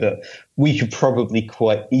know that we could probably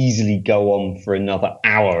quite easily go on for another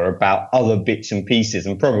hour about other bits and pieces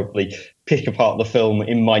and probably pick apart the film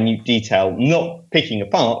in minute detail, not picking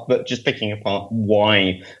apart, but just picking apart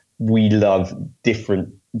why we love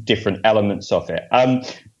different elements of it.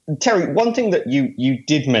 Terry, one thing that you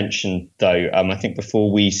did mention, though, I think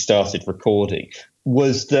before we started recording,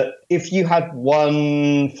 was that if you had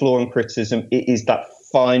one flaw and criticism, it is that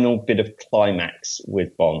final bit of climax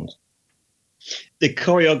with Bond. The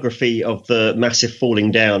choreography of the massive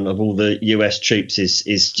falling down of all the US troops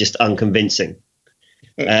is just unconvincing.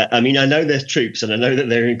 I mean, I know there's troops and I know that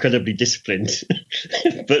they're incredibly disciplined,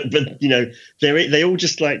 but they all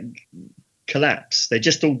just collapse. They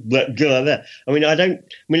just all go there. I mean,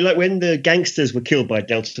 like when the gangsters were killed by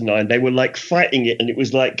Delta 9, they were fighting it, and it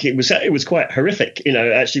was quite horrific,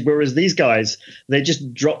 actually. Whereas these guys, they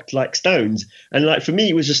just dropped like stones, and for me,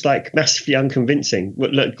 it was just massively unconvincing.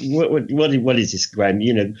 What is this, Graham?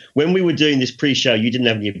 When we were doing this pre-show, you didn't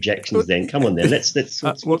have any objections then. Come on, then.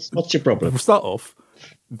 What's your problem? We'll start off.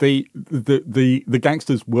 The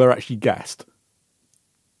gangsters were actually gassed.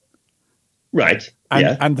 Right.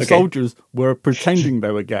 And the soldiers were pretending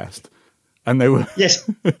they were gassed. And they were... Yes.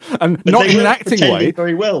 And but not in an acting way.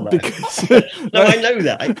 Very well, man. Because, no, I know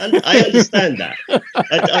that. I understand that.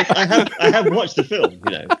 I have watched the film,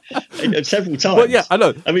 several times. Well, yeah, I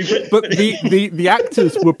know. I mean, but the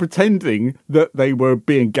actors were pretending that they were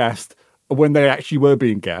being gassed when they actually were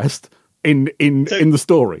being gassed in the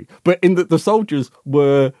story. But in the soldiers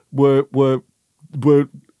were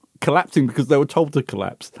collapsing because they were told to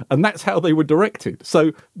collapse, and that's how they were directed.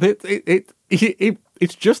 So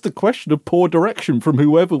it's just a question of poor direction from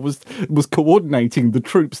whoever was coordinating the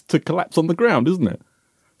troops to collapse on the ground, isn't it?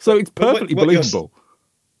 So it's perfectly believable.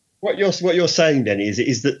 What you're saying then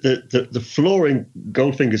is that the flaw in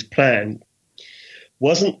Goldfinger's plan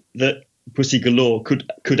wasn't that Pussy Galore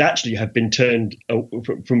could actually have been turned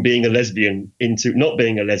from being a lesbian into not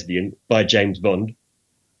being a lesbian by James Bond.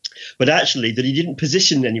 but actually that he didn't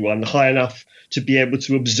position anyone high enough to be able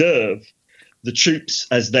to observe the troops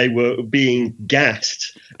as they were being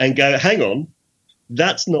gassed and go, hang on,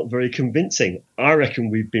 that's not very convincing. I reckon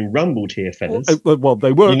we've been rumbled here, fellas. Well,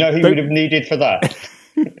 they were. You know who would have needed for that?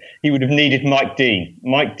 He would have needed Mike Dean.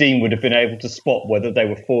 Mike Dean would have been able to spot whether they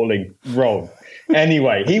were falling wrong.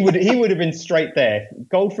 Anyway, he would have been straight there.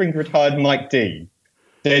 Goldfinger had hired Mike Dean.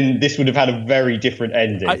 Then this would have had a very different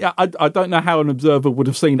ending. I don't know how an observer would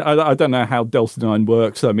have seen. I don't know how Delta 9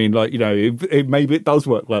 works. I mean, like, you know, maybe it does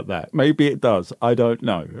work like that. Maybe it does. I don't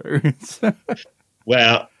know.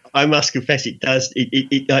 Well, I must confess, it does.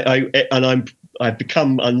 I've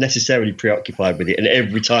become unnecessarily preoccupied with it, and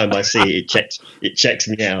every time I see it, it checks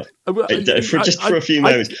me out for a few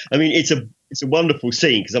moments. I mean, it's a wonderful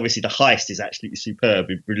scene because obviously the heist is absolutely superb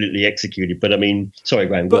and brilliantly executed. But I mean, sorry,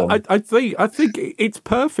 Graham. But I think it's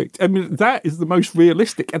perfect. I mean, that is the most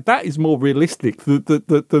realistic, and that is more realistic than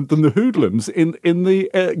the hoodlums in the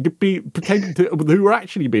pretending to, who were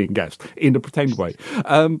actually being gassed in a pretend way,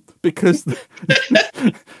 because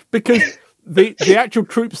the actual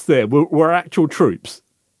troops there were actual troops.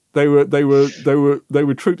 They were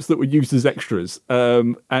troops that were used as extras,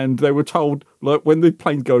 and they were told, like, when the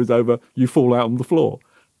plane goes over, you fall out on the floor.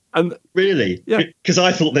 And really, yeah, because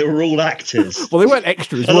I thought they were all actors. Well, they weren't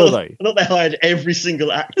extras, were they? I thought they hired every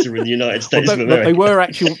single actor in the United States of America.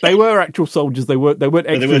 They were actual soldiers. They weren't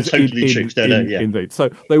extras. They weren't totally troops. Indeed. So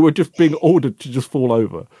they were just being ordered to just fall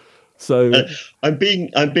over. So I'm being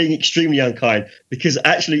extremely unkind because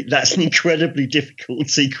actually that's an incredibly difficult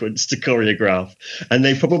sequence to choreograph, and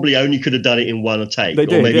they probably only could have done it in one take or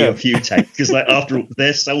maybe a few takes because, like, after all,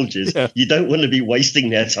 they're soldiers. Yeah. You don't want to be wasting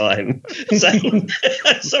their time. So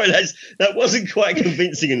sorry, that wasn't quite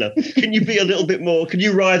convincing enough. Can you be a little bit more? Can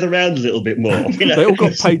you writhe around a little bit more? You know? They all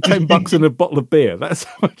got paid $10 and a bottle of beer. That's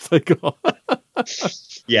how much they got.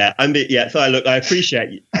 Yeah, so I appreciate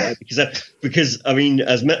you because I mean,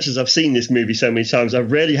 as much as I've seen this movie so many times, I've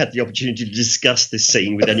rarely had the opportunity to discuss this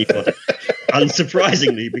scene with anybody.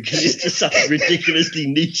 Unsurprisingly, because it's just such a ridiculously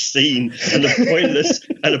niche scene and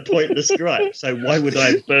a pointless gripe. So why would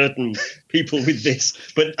I burden people with this?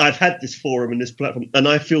 But I've had this forum and this platform, and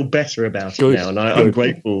I feel better about it now, and I'm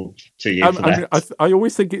grateful to you for that. I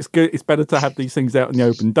always think it's good. It's better to have these things out in the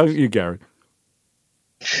open, don't you, Gary?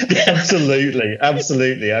 Absolutely.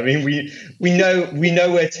 I mean, we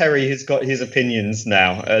know where Terry has got his opinions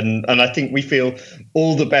now, and I think we feel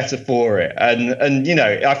all the better for it. And you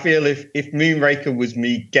know, I feel if Moonraker was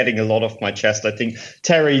me getting a lot off my chest, I think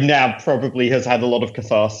Terry now probably has had a lot of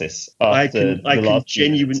catharsis. I can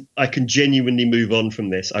genuinely move on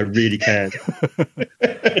from this. I really can.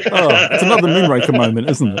 It's another Moonraker moment,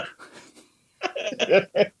 isn't it?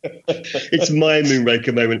 It's my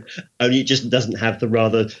Moonraker moment, only it just doesn't have the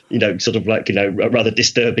rather, rather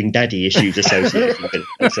disturbing daddy issues associated with it.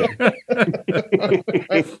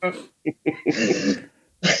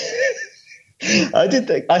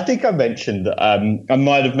 I think I mentioned, I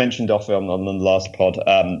might have mentioned off on the last pod,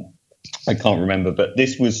 I can't remember, but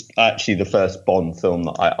this was actually the first Bond film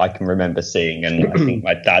that I can remember seeing, and I think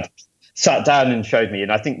my dad sat down and showed me,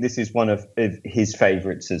 and I think this is one of his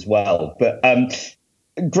favourites as well. But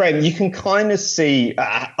Graham, you can kind of see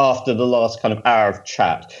after the last kind of hour of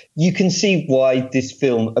chat, you can see why this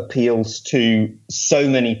film appeals to so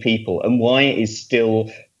many people and why it is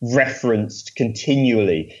still referenced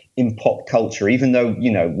continually in pop culture. Even though,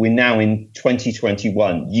 you know, we're now in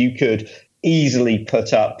 2021, you could easily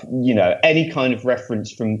put up, you know, any kind of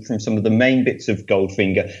reference from some of the main bits of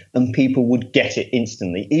Goldfinger and people would get it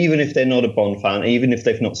instantly, even if they're not a Bond fan, even if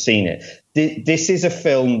they've not seen it. This is a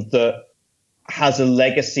film that has a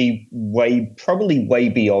legacy probably way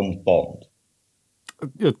beyond Bond.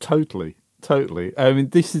 Yeah, totally. I mean,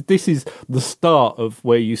 this is the start of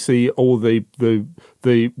where you see all the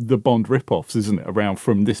Bond rip-offs, isn't it? Around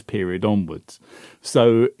from this period onwards.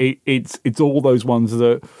 So it's all those ones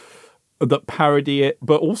that parody it,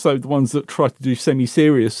 but also the ones that try to do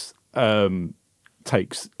semi-serious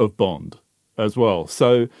takes of Bond as well.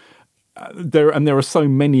 So there are so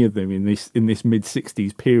many of them in this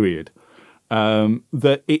mid-60s period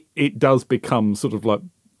that it does become sort of like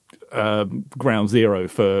ground zero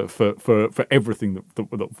for everything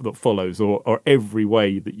that follows, or every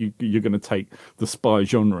way that you're going to take the spy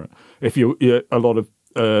genre. If a lot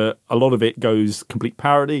of it goes complete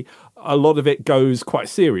parody, a lot of it goes quite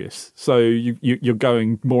serious. So you're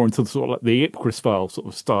going more into sort of like the Ipcris file sort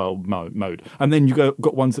of style mode, and then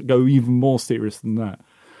got ones that go even more serious than that.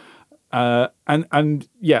 And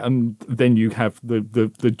then you have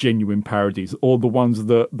the genuine parodies, or the ones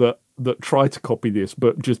that try to copy this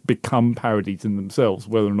but just become parodies in themselves,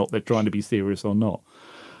 whether or not they're trying to be serious or not.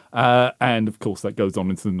 And of course, that goes on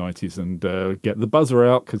into the 90s, and get the buzzer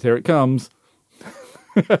out because here it comes.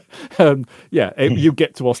 You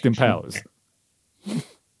get to Austin Powers.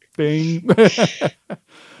 Bing.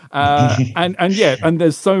 And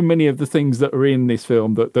there's so many of the things that are in this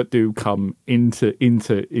film that do come into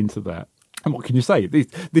that. And what can you say?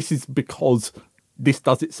 This is because this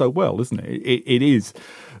does it so well, isn't it? It is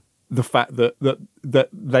the fact that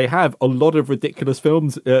they have a lot of ridiculous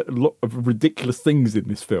films, a lot of ridiculous things in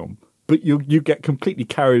this film, but you get completely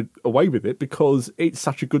carried away with it because it's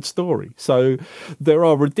such a good story. So there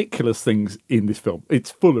are ridiculous things in this film.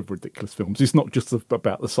 It's full of ridiculous films. It's not just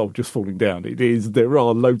about the soldiers falling down. There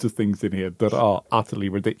are loads of things in here that are utterly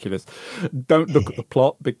ridiculous. Don't look at the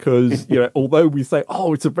plot because, although we say,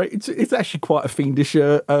 it's actually quite a fiendish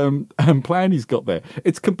plan he's got there.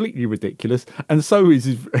 It's completely ridiculous. And so is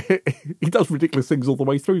he does ridiculous things all the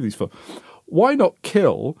way through these films. Why not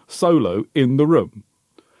kill Solo in the room?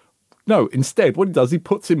 No, instead, what he does, he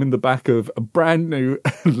puts him in the back of a brand new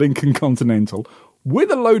Lincoln Continental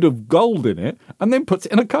with a load of gold in it, and then puts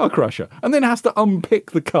it in a car crusher, and then has to unpick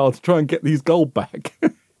the car to try and get these gold back.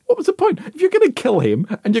 What was the point? If you're going to kill him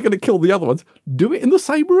and you're going to kill the other ones, do it in the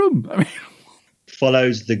same room. I mean,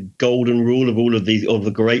 follows the golden rule of all of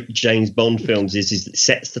the great James Bond films is it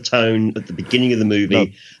sets the tone at the beginning of the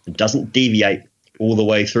movie and doesn't deviate all the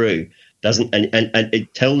way through. Doesn't and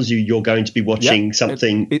it tells you you're going to be watching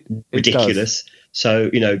something ridiculous.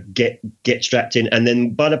 So get strapped in, and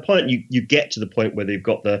then by the point you get to the point where they've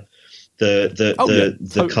got the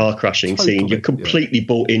car crushing scene, you're completely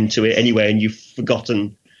bought into it anyway, and you've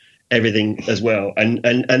forgotten everything as well,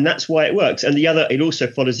 and that's why it works. And it also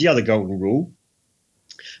follows the other golden rule,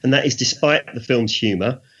 and that is despite the film's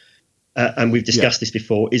humour. And we've discussed this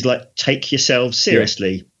before, is like take yourselves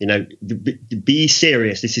seriously. Be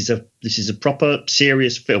serious. This is a proper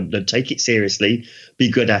serious film. Take it seriously.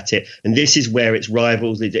 Be good at it. And this is where its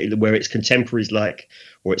rivals, where its contemporaries,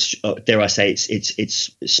 or it's dare I say,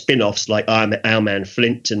 it's spin-offs like Our Man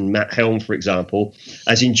Flint and Matt Helm, for example,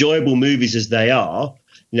 as enjoyable movies as they are.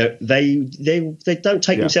 They don't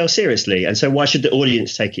take themselves seriously, and so why should the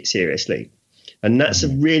audience take it seriously? And that's a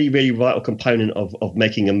really, really vital component of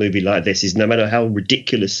making a movie like this, is no matter how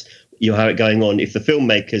ridiculous you have it going on, if the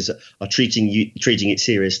filmmakers are treating it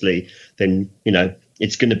seriously, then,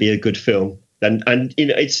 it's going to be a good film. And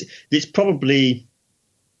it's probably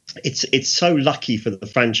so lucky for the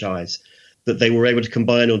franchise that they were able to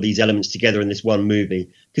combine all these elements together in this one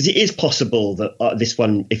movie, because it is possible that this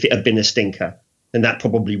one, if it had been a stinker, and that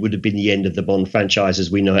probably would have been the end of the Bond franchise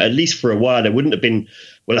as we know it. At least for a while, there wouldn't have been.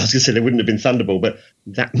 Well, I was going to say there wouldn't have been Thunderball, but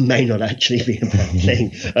that may not actually be a bad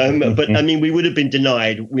thing. But I mean, we would have been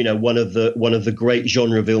denied, one of the great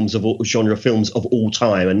genre films of all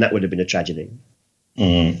time, and that would have been a tragedy.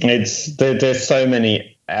 There's so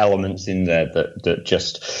many elements in there that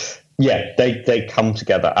just. Yeah, they come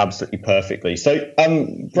together absolutely perfectly. So,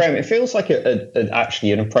 Graham, it feels like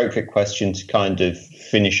actually an appropriate question to kind of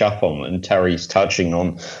finish up on, and Terry's touching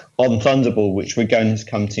on Thunderball, which we're going to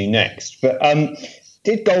come to next. But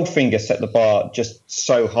did Goldfinger set the bar just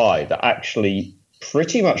so high that actually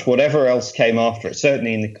pretty much whatever else came after it,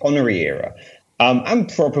 certainly in the Connery era,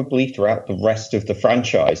 and probably throughout the rest of the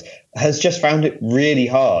franchise, has just found it really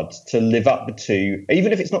hard to live up to,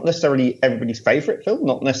 even if it's not necessarily everybody's favourite film,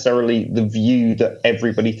 not necessarily the view that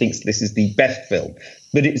everybody thinks this is the best film,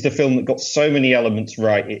 but it's the film that got so many elements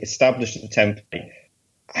right, it established the template.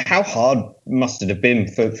 How hard must it have been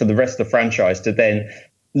for the rest of the franchise to then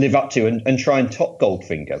live up to and try and top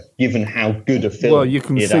Goldfinger, given how good a film it actually is? Well, you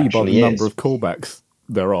can see by the number of callbacks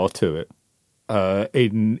there are to it.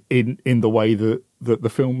 In the way that the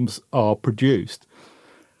films are produced,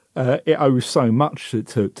 it owes so much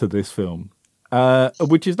to this film,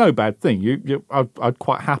 which is no bad thing. I'd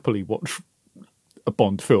quite happily watch a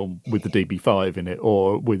Bond film with the DB5 in it,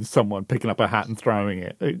 or with someone picking up a hat and throwing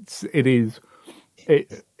it.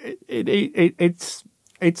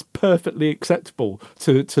 It's perfectly acceptable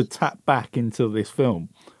to tap back into this film,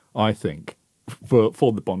 I think.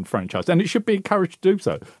 For the Bond franchise, and it should be encouraged to do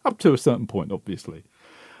so up to a certain point, obviously.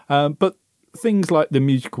 But things like the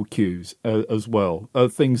musical cues as well are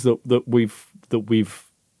things that we've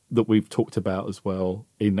talked about as well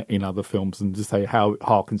in other films, and to say how it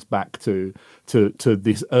harkens back to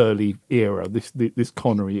this early era, this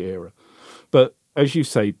Connery era. But as you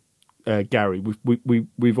say, Gary,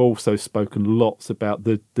 we've also spoken lots about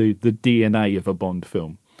the DNA of a Bond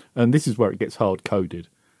film, and this is where it gets hard coded.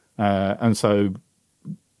 And so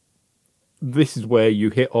this is where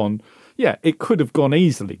you hit on, it could have gone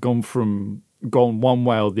one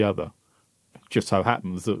way or the other. Just so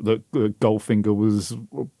happens that Goldfinger was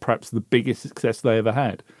perhaps the biggest success they ever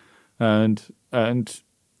had. And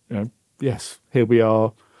yes, here we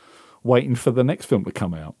are waiting for the next film to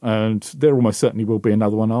come out, and there almost certainly will be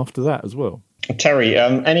another one after that as well. Terry,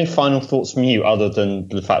 any final thoughts from you other than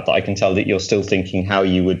the fact that I can tell that you're still thinking how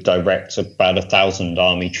you would direct about 1,000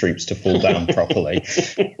 army troops to fall down properly?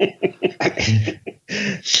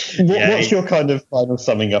 What's your kind of final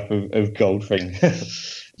summing up of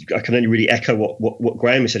Goldfinger? I can only really echo what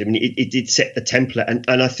Graham said. I mean, it did set the template,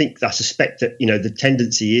 and I suspect that the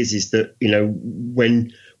tendency is that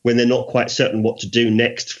when they're not quite certain what to do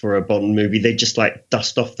next for a Bond movie, they just like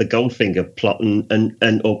dust off the Goldfinger plot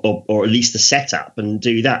or at least the setup and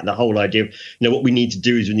do that. The whole idea of, what we need to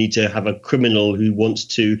do is we need to have a criminal who wants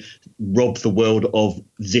to rob the world of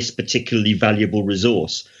this particularly valuable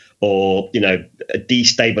resource, or,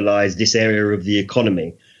 destabilize this area of the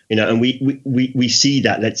economy. And we see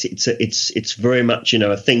that it's very much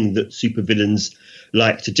a thing that supervillains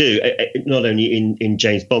like to do, not only in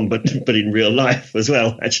James Bond but in real life as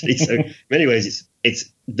well, actually. So in many ways, it's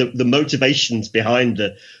the motivations behind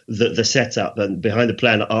the setup and behind the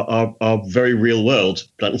plan are very real world,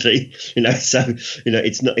 bluntly. It's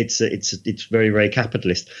very, very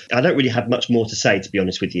capitalist. I don't really have much more to say, to be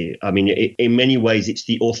honest with you. I mean, in many ways, it's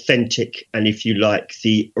the authentic and, if you like,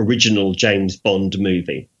 the original James Bond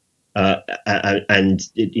movie. And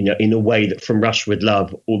in a way that From Russia with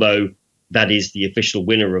Love, although that is the official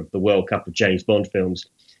winner of the World Cup of James Bond films,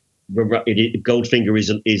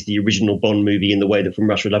 Goldfinger is the original Bond movie in the way that From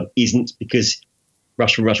Russia with Love isn't, because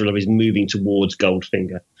From Russia with Love is moving towards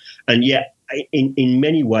Goldfinger. And yet, in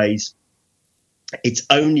many ways, it's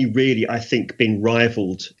only really, I think, been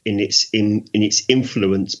rivaled in its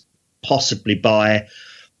influence, possibly by,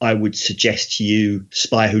 I would suggest to you,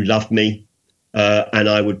 Spy Who Loved Me. And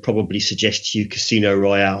I would probably suggest to you Casino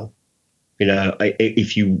Royale.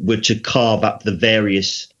 If you were to carve up the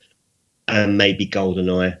various, and maybe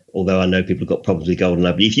GoldenEye, although I know people got probably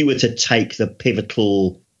GoldenEye, but if you were to take the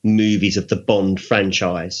pivotal movies of the Bond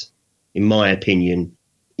franchise, in my opinion,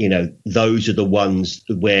 those are the ones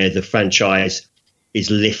where the franchise is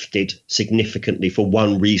lifted significantly for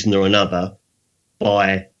one reason or another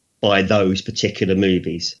by those particular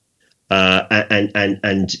movies. And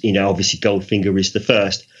obviously Goldfinger is the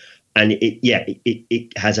first, and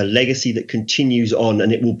it has a legacy that continues on,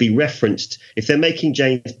 and it will be referenced. If they're making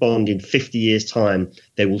James Bond in 50 years' time,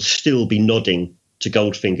 they will still be nodding to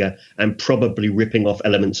Goldfinger and probably ripping off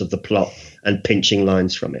elements of the plot and pinching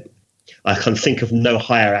lines from it. I can think of no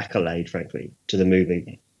higher accolade, frankly, to the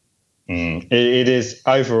movie. It is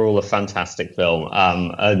overall a fantastic film,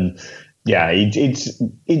 and yeah,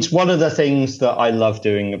 it's one of the things that I love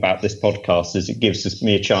doing about this podcast, is it gives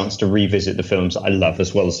me a chance to revisit the films that I love,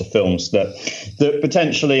 as well as the films that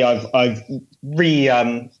potentially I've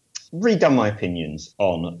redone my opinions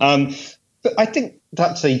on. But I think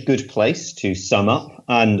that's a good place to sum up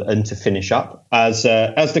and to finish up. As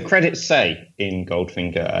the credits say in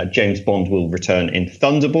Goldfinger, James Bond will return in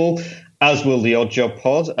Thunderball, as will the Odd Job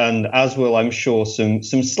Pod, and as will, I'm sure, some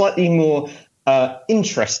slightly more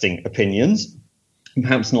interesting opinions,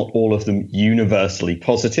 perhaps not all of them universally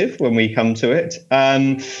positive when we come to it.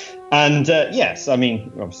 Yes, I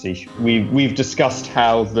mean, obviously we've discussed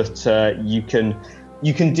how that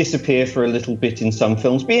you can disappear for a little bit in some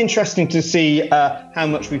films. Be interesting to see how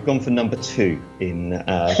much we've gone for number 2 in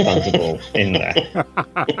Thunderball in there.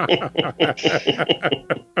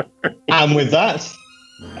 And with that,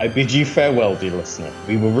 I bid you farewell, dear listener.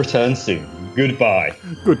 We will return soon. Goodbye.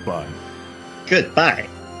 Goodbye. Goodbye.